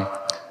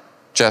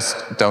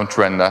just don't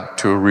render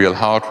to real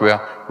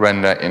hardware,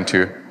 render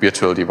into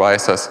virtual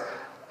devices.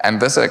 And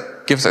this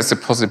gives us the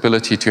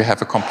possibility to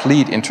have a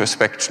complete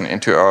introspection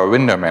into our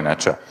window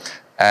manager.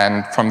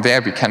 And from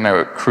there, we can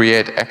now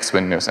create X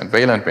windows and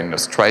Wayland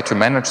windows, try to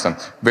manage them,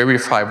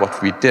 verify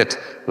what we did,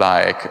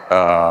 like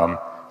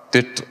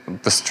did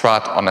the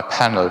strut on a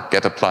panel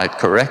get applied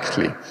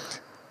correctly?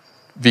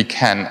 We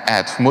can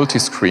add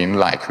multi-screen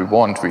like we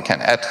want. We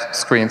can add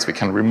screens, we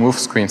can remove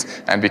screens,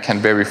 and we can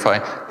verify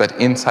that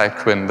inside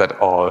Quinn that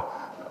all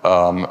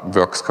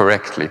works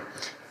correctly.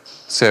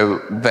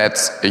 So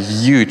that's a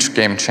huge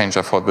game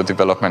changer for the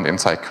development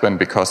inside Quinn,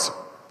 because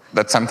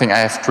that's something I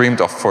have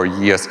dreamed of for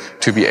years,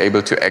 to be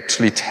able to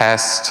actually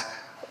test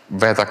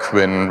whether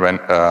Quinn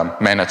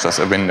manages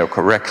a window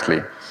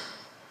correctly.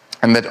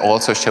 And that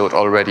also showed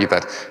already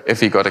that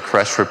if we got a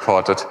crash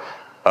reported,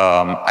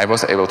 I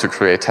was able to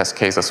create test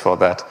cases for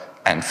that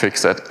and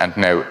fix it, and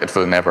no, it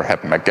will never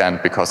happen again,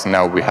 because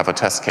now we have a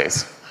test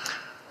case.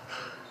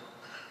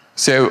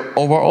 So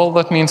overall,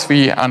 that means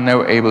we are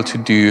now able to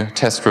do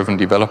test-driven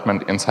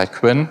development inside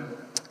Quinn.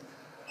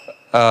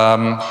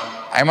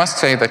 I must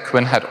say that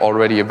Quinn had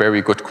already a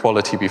very good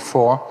quality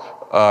before.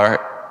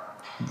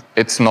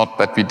 It's not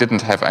that we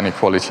didn't have any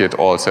quality at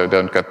all, so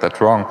don't get that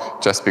wrong,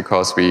 just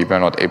because we were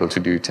not able to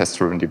do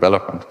test-driven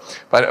development.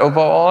 But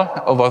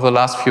overall, over the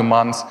last few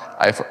months,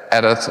 I've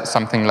added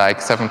something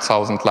like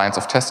 7,000 lines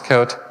of test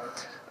code.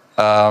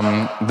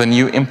 The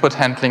new input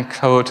handling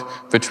code,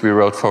 which we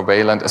wrote for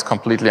Wayland, is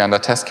completely under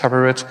test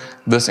coverage.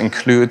 This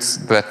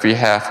includes that we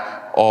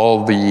have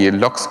all the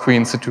lock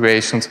screen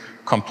situations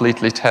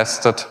completely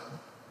tested.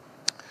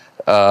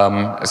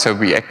 So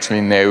we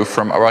actually know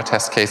from our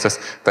test cases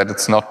that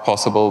it's not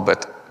possible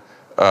that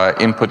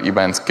input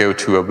events go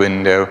to a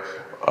window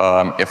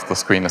if the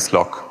screen is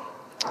locked.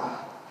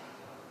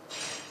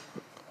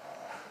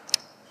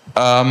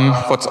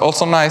 What's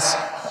also nice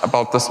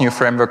about this new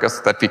framework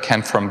is that we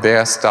can from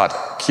there start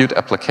Qt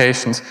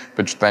applications,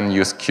 which then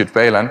use Qt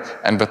Wayland,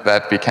 and with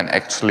that we can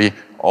actually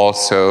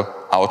also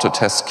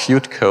auto-test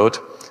Qt code.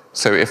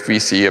 So if we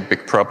see a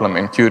big problem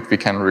in Qt, we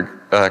can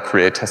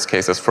create test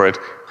cases for it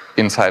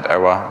inside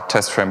our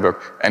test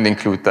framework and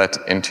include that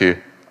into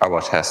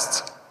our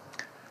tests.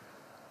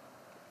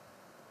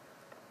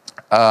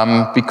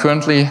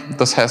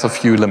 This has a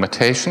few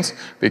limitations,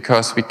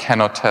 because we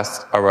cannot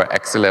test our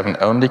X11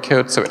 only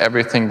code, so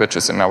everything which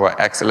is in our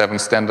X11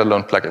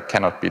 standalone plugin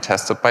cannot be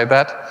tested by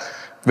that,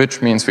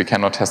 which means we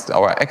cannot test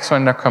our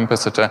Xrender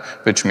compositor,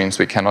 which means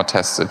we cannot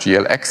test the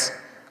GLX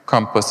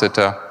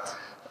compositor,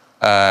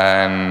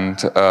 and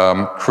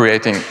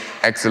creating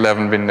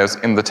X11 windows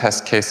in the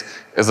test case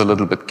is a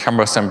little bit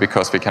cumbersome,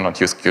 because we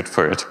cannot use Qt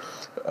for it.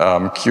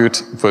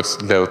 Qt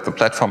would load the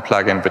platform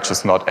plugin, which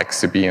is not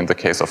XCB in the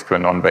case of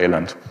Quinn on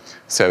Wayland.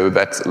 So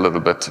that's a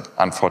little bit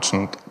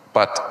unfortunate,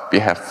 but we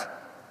have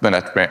the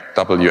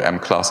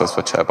NetWM classes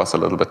which help us a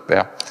little bit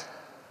there.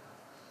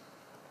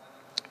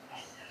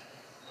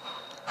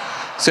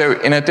 So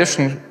in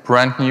addition,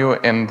 brand new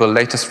in the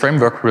latest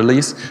framework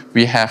release,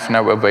 we have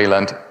now a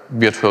Wayland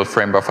virtual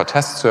framework for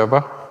test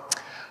server.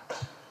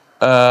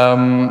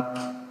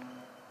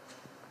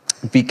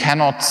 We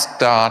cannot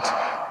start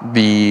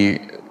the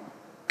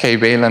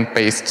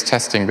Wayland-based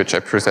testing, which I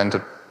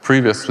presented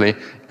previously,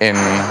 in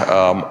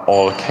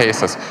all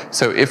cases.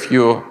 So if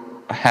you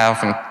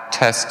have a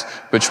test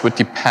which would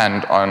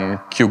depend on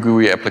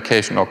QGUI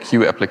application or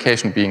Q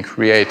application being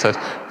created,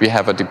 we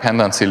have a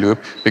dependency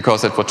loop,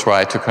 because it would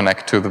try to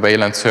connect to the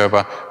Wayland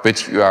server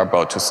which you are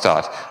about to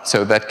start.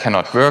 So that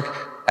cannot work,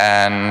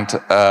 and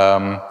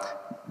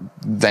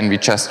then we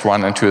just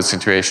run into a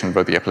situation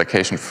where the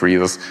application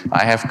freezes.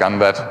 I have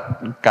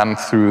gone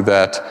through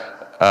that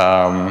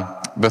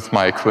with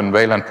my Quinn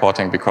Wayland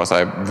porting, because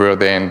I were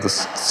there in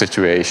this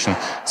situation,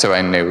 so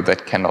I know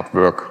that cannot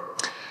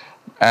work.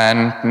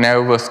 And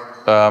now with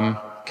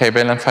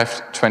Wayland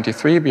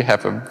 5.23, we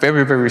have a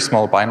very, very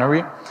small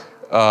binary,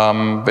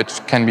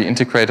 which can be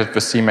integrated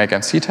with CMake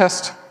and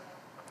CTest.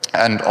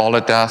 And all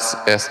it does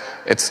is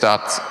it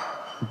starts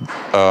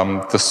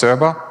the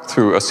server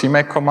through a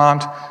CMake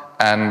command,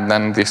 and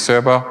then the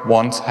server,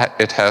 once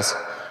it has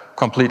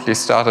completely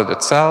started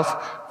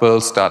itself, will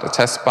start a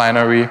test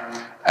binary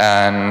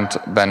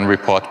and then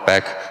report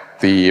back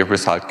the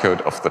result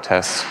code of the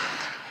test.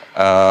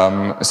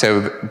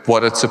 So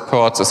what it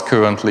supports is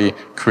currently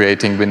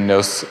creating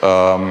windows,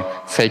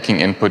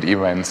 faking input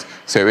events.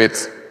 So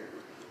it's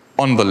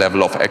on the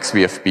level of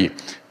XVFB,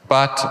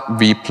 but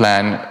we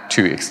plan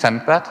to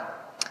extend that.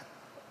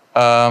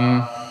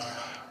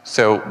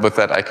 So with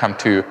that, I come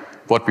to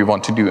what we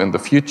want to do in the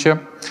future.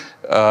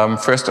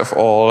 First of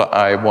all,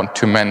 I want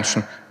to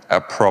mention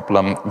a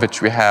problem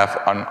which we have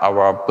on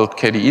our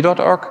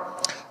buildkde.org.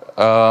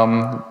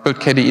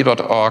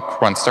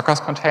 Buildkde.org runs Docker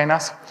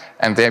containers,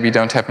 and there we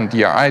don't have a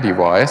DRI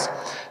device.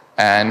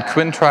 And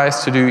Quinn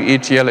tries to do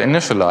EGL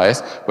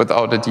initialize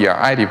without a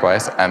DRI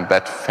device, and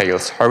that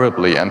fails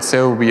horribly. And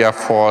so we are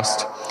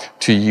forced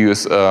to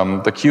use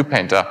the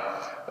QPainter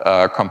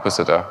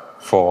compositor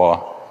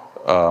for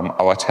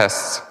our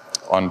tests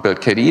on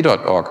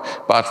buildkde.org.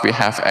 But we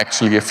have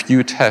actually a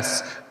few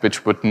tests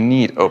which would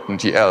need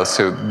OpenGL,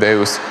 so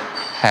those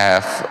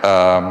have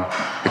a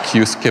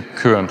QSkip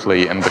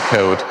currently in the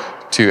code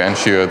to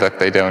ensure that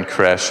they don't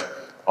crash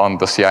on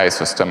the CI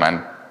system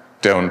and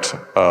don't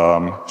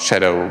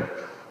shadow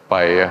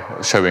by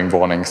showing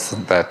warnings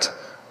that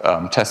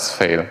tests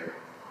fail.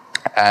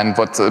 And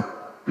what's a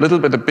little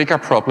bit a bigger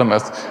problem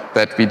is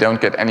that we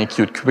don't get any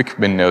Qt Quick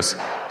windows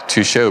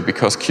to show,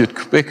 because Qt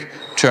Quick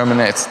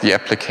terminates the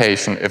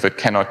application if it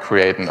cannot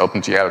create an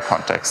OpenGL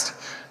context.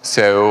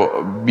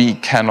 So we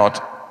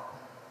cannot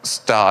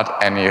start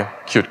any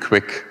Qt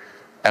Quick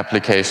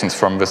applications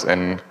from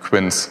within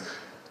Quinn's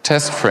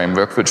test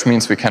framework, which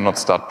means we cannot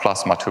start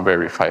Plasma to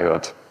verify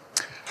it.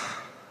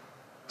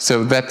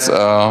 So that's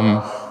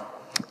a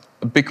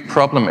big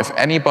problem. If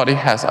anybody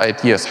has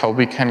ideas how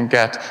we can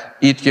get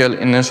EGL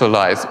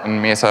initialized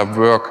in Mesa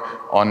work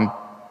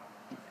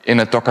in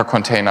a Docker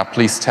container,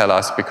 please tell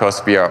us,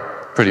 because we are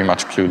pretty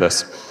much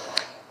clueless.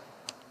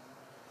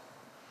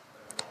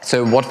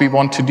 So what we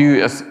want to do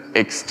is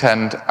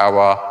extend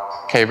our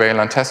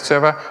Wayland test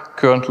server.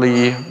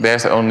 Currently,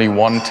 there's only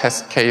one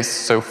test case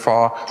so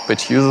far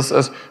which uses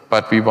it,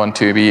 but we want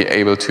to be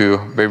able to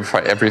verify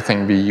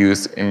everything we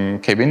use in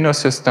Windows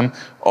system.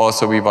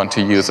 Also, we want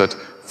to use it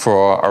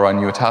for our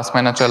new task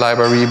manager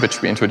library,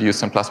 which we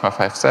introduced in Plasma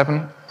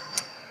 5.7.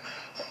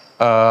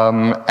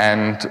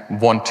 And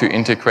want to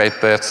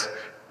integrate that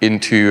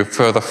into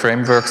further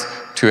frameworks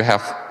to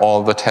have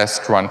all the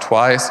tests run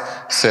twice.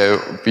 So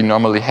we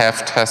normally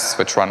have tests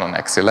which run on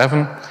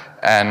X11,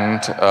 and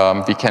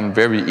we can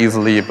very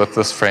easily, with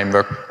this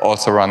framework,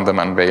 also run them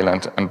on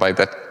Wayland, and by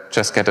that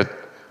just get a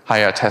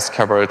higher test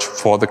coverage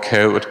for the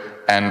code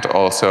and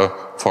also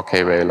for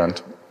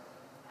Wayland.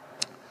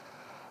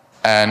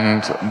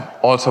 And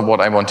also what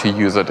I want to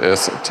use it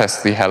is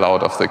test the hell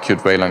out of the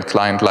Qt Wayland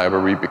client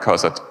library,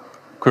 because it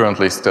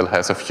currently still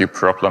has a few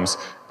problems,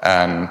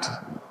 and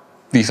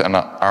these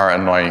are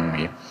annoying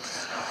me.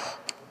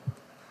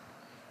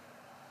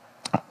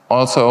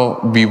 Also,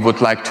 we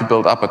would like to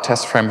build up a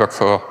test framework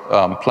for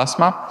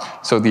Plasma.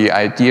 So the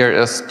idea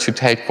is to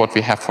take what we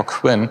have for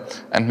Quinn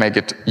and make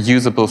it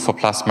usable for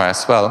Plasma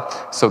as well,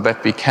 so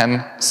that we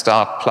can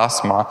start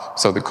Plasma,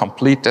 so the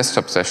complete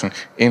desktop session,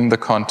 in the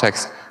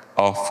context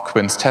of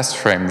Quinn's test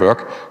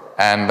framework,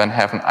 and then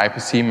have an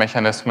IPC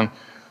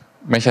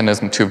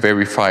mechanism to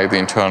verify the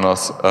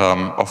internals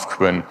of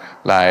Quinn.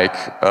 Like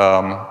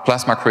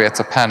Plasma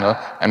creates a panel,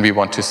 and we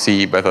want to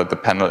see whether the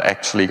panel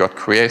actually got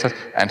created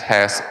and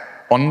has,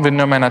 on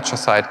window manager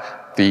side,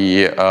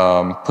 the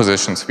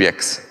positions we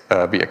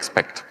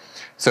expect.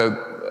 So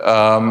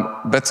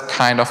that's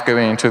kind of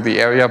going into the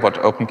area what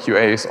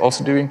OpenQA is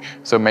also doing.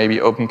 So maybe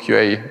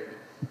OpenQA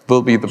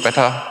will be the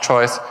better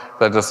choice.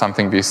 That is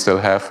something we still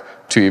have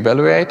to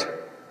evaluate,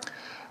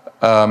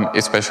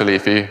 especially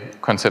if we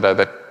consider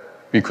that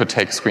we could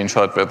take a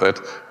screenshot with it,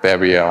 there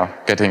we are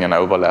getting an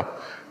overlap.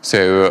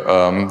 So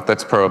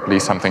that's probably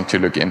something to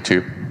look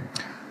into,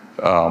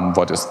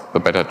 what is the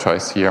better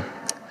choice here.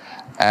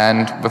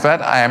 And with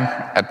that, I am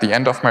at the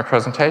end of my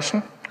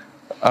presentation.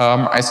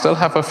 I still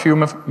have a few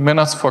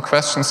minutes for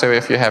questions, so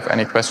if you have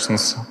any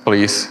questions,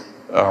 please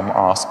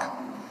ask.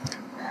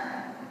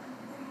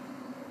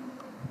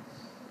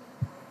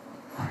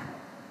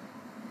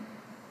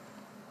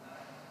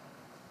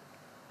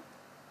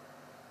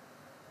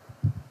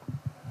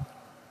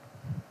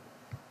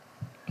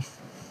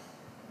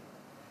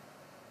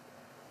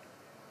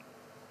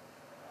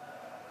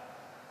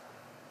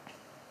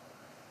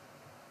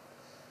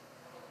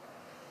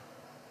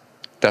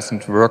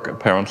 Doesn't work,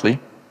 apparently.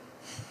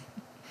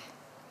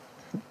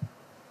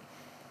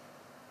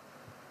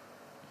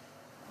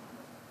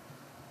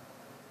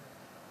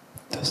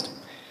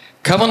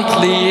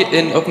 Currently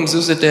in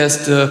openSUSE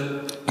there's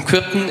the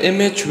encryption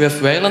image with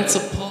Wayland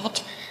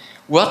support.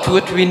 What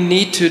would we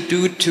need to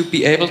do to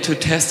be able to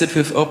test it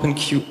with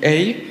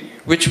openQA,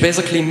 which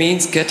basically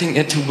means getting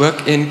it to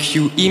work in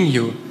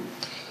QEMU?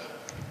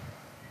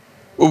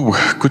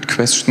 Oh, good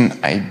question.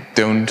 I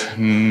don't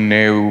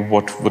know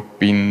what would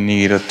be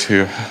needed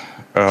to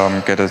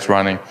get it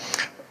running.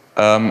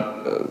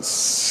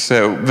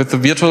 So with the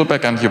virtual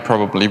backend, you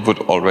probably would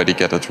already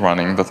get it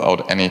running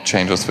without any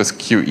changes. With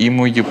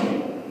QEMU,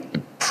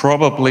 it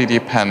probably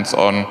depends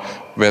on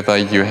whether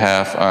you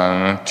have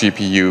a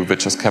GPU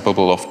which is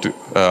capable of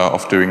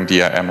doing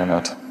DRM in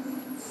it.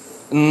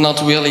 Not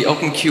really.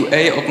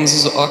 OpenQA,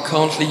 openSUSE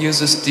currently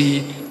uses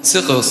the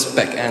Cirrus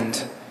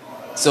backend.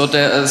 So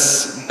there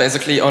is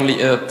basically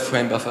only a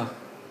frame buffer.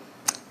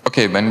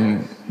 Okay,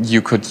 then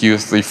you could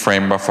use the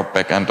frame buffer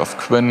backend of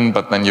Quinn,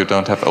 but then you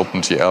don't have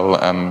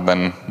OpenGL, and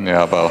then,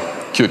 yeah, well,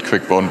 Qt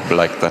Quick won't be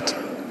like that.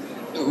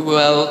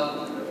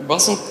 Well,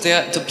 wasn't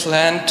there the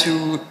plan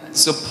to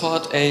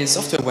support a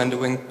software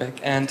windowing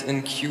backend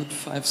in Qt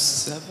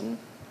 5.7?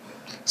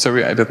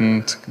 Sorry, I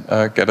didn't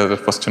get it.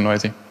 It was too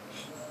noisy.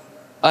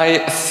 I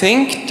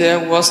think there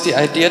was the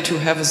idea to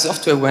have a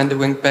software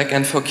rendering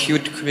backend for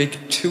Qt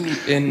Quick 2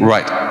 in...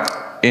 Right.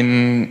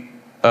 In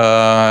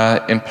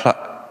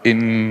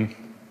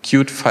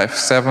Qt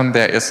 5.7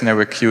 there is no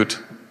Qt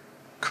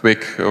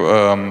Quick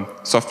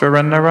software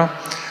renderer,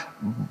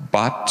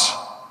 but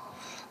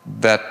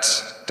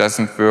that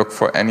doesn't work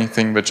for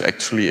anything which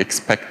actually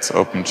expects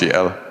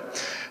OpenGL.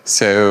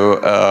 So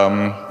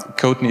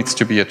code needs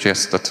to be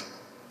adjusted.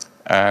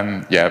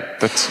 Yeah,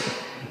 that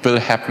will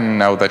happen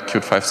now that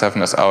Qt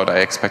 5.7 is out. I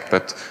expect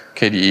that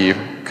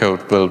KDE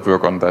code will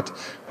work on that.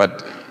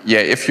 But yeah,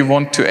 if you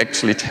want to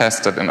actually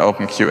test it in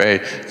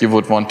OpenQA, you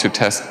would want to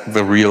test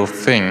the real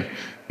thing,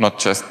 not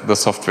just the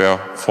software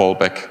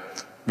fallback,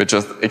 which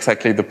is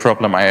exactly the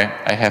problem I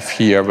have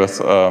here with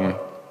the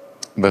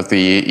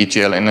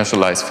EGL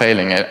initialize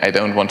failing. I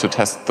don't want to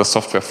test the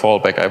software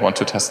fallback, I want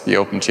to test the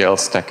OpenGL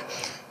stack.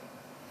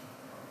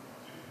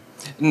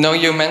 No,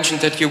 you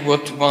mentioned that you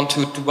would want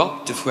to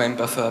drop the frame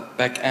buffer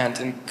backend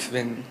in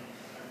Qwin.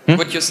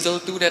 Would you still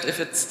do that if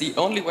it's the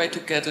only way to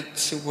get it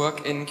to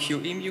work in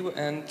QEMU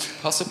and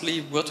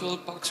possibly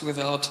VirtualBox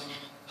without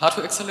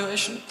hardware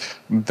acceleration?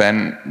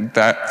 Then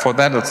for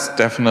that it's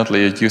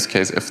definitely a use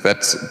case. If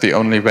that's the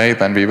only way,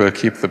 then we will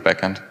keep the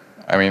backend.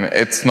 I mean,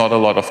 it's not a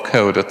lot of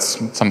code. It's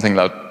something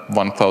like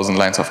 1,000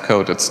 lines of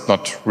code. It's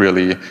not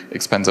really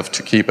expensive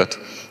to keep it.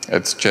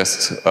 It's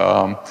just,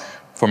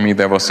 for me,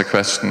 there was the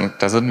question,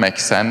 does it make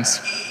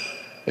sense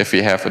if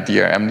we have a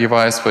DRM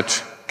device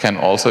which can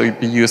also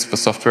be used for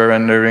software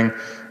rendering,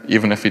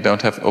 even if we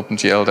don't have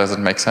OpenGL, does it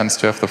make sense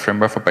to have the frame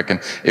buffer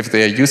backend? If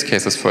there are use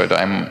cases for it,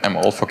 I'm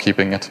all for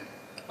keeping it.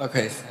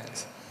 Okay,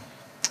 thanks.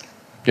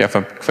 You have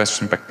a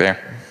question back there.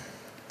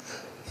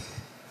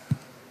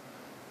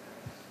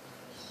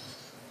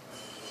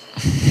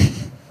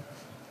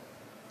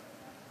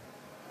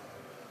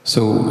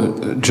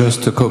 So,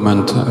 just a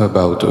comment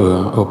about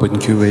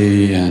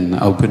OpenQA and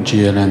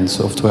OpenGL and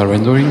software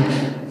rendering.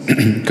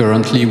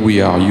 Currently,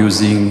 we are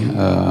using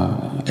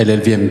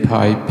LLVM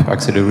pipe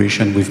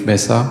acceleration with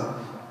Mesa,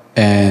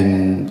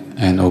 and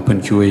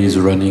OpenQA is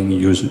running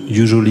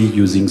usually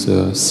using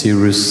the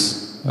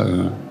Cirrus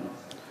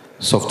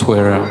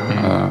software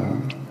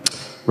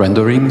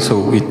rendering.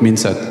 So it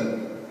means that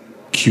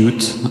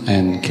Qt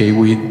and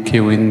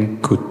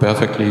Kwin could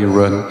perfectly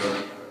run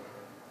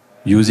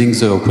using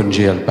the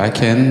OpenGL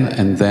backend,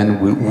 and then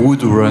we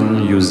would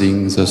run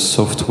using the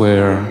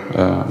software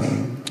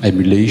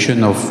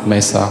emulation of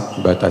Mesa,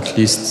 but at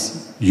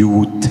least you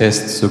would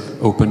test the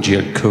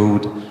OpenGL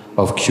code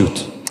of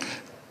Qt.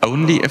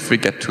 Only if we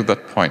get to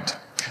that point.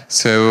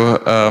 So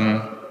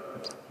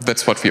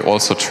that's what we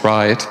also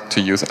tried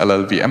to use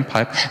LLVM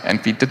pipe, and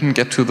we didn't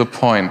get to the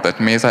point that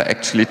Mesa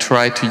actually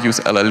tried to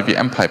use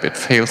LLVM pipe. It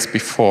fails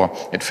before.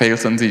 It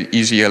fails in the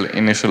EGL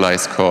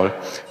initialize call.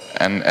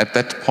 And at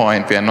that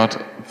point, we are not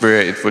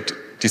where it would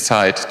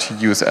decide to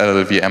use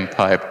LLVM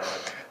pipe.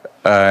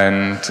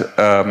 And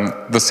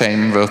the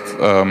same with,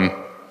 well,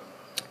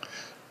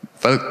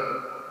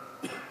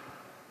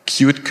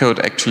 Qt code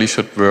actually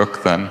should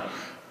work then.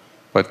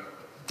 But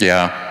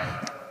yeah,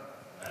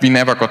 we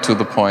never got to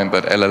the point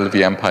that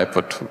LLVM pipe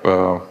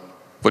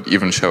would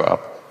even show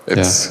up.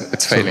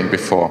 It's failing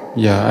before.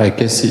 Yeah, I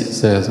guess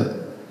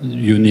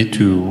you need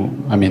to,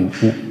 I mean,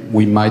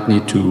 we might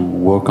need to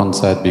work on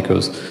that,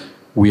 because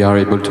we are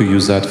able to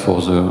use that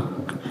for the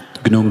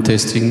GNOME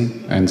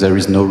testing, and there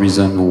is no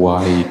reason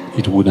why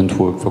it wouldn't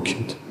work for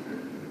Qt.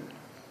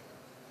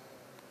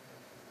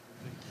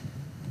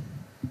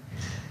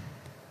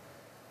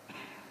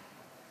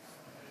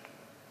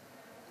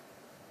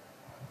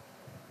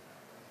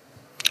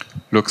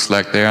 Looks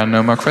like there are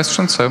no more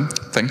questions, so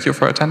thank you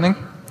for attending.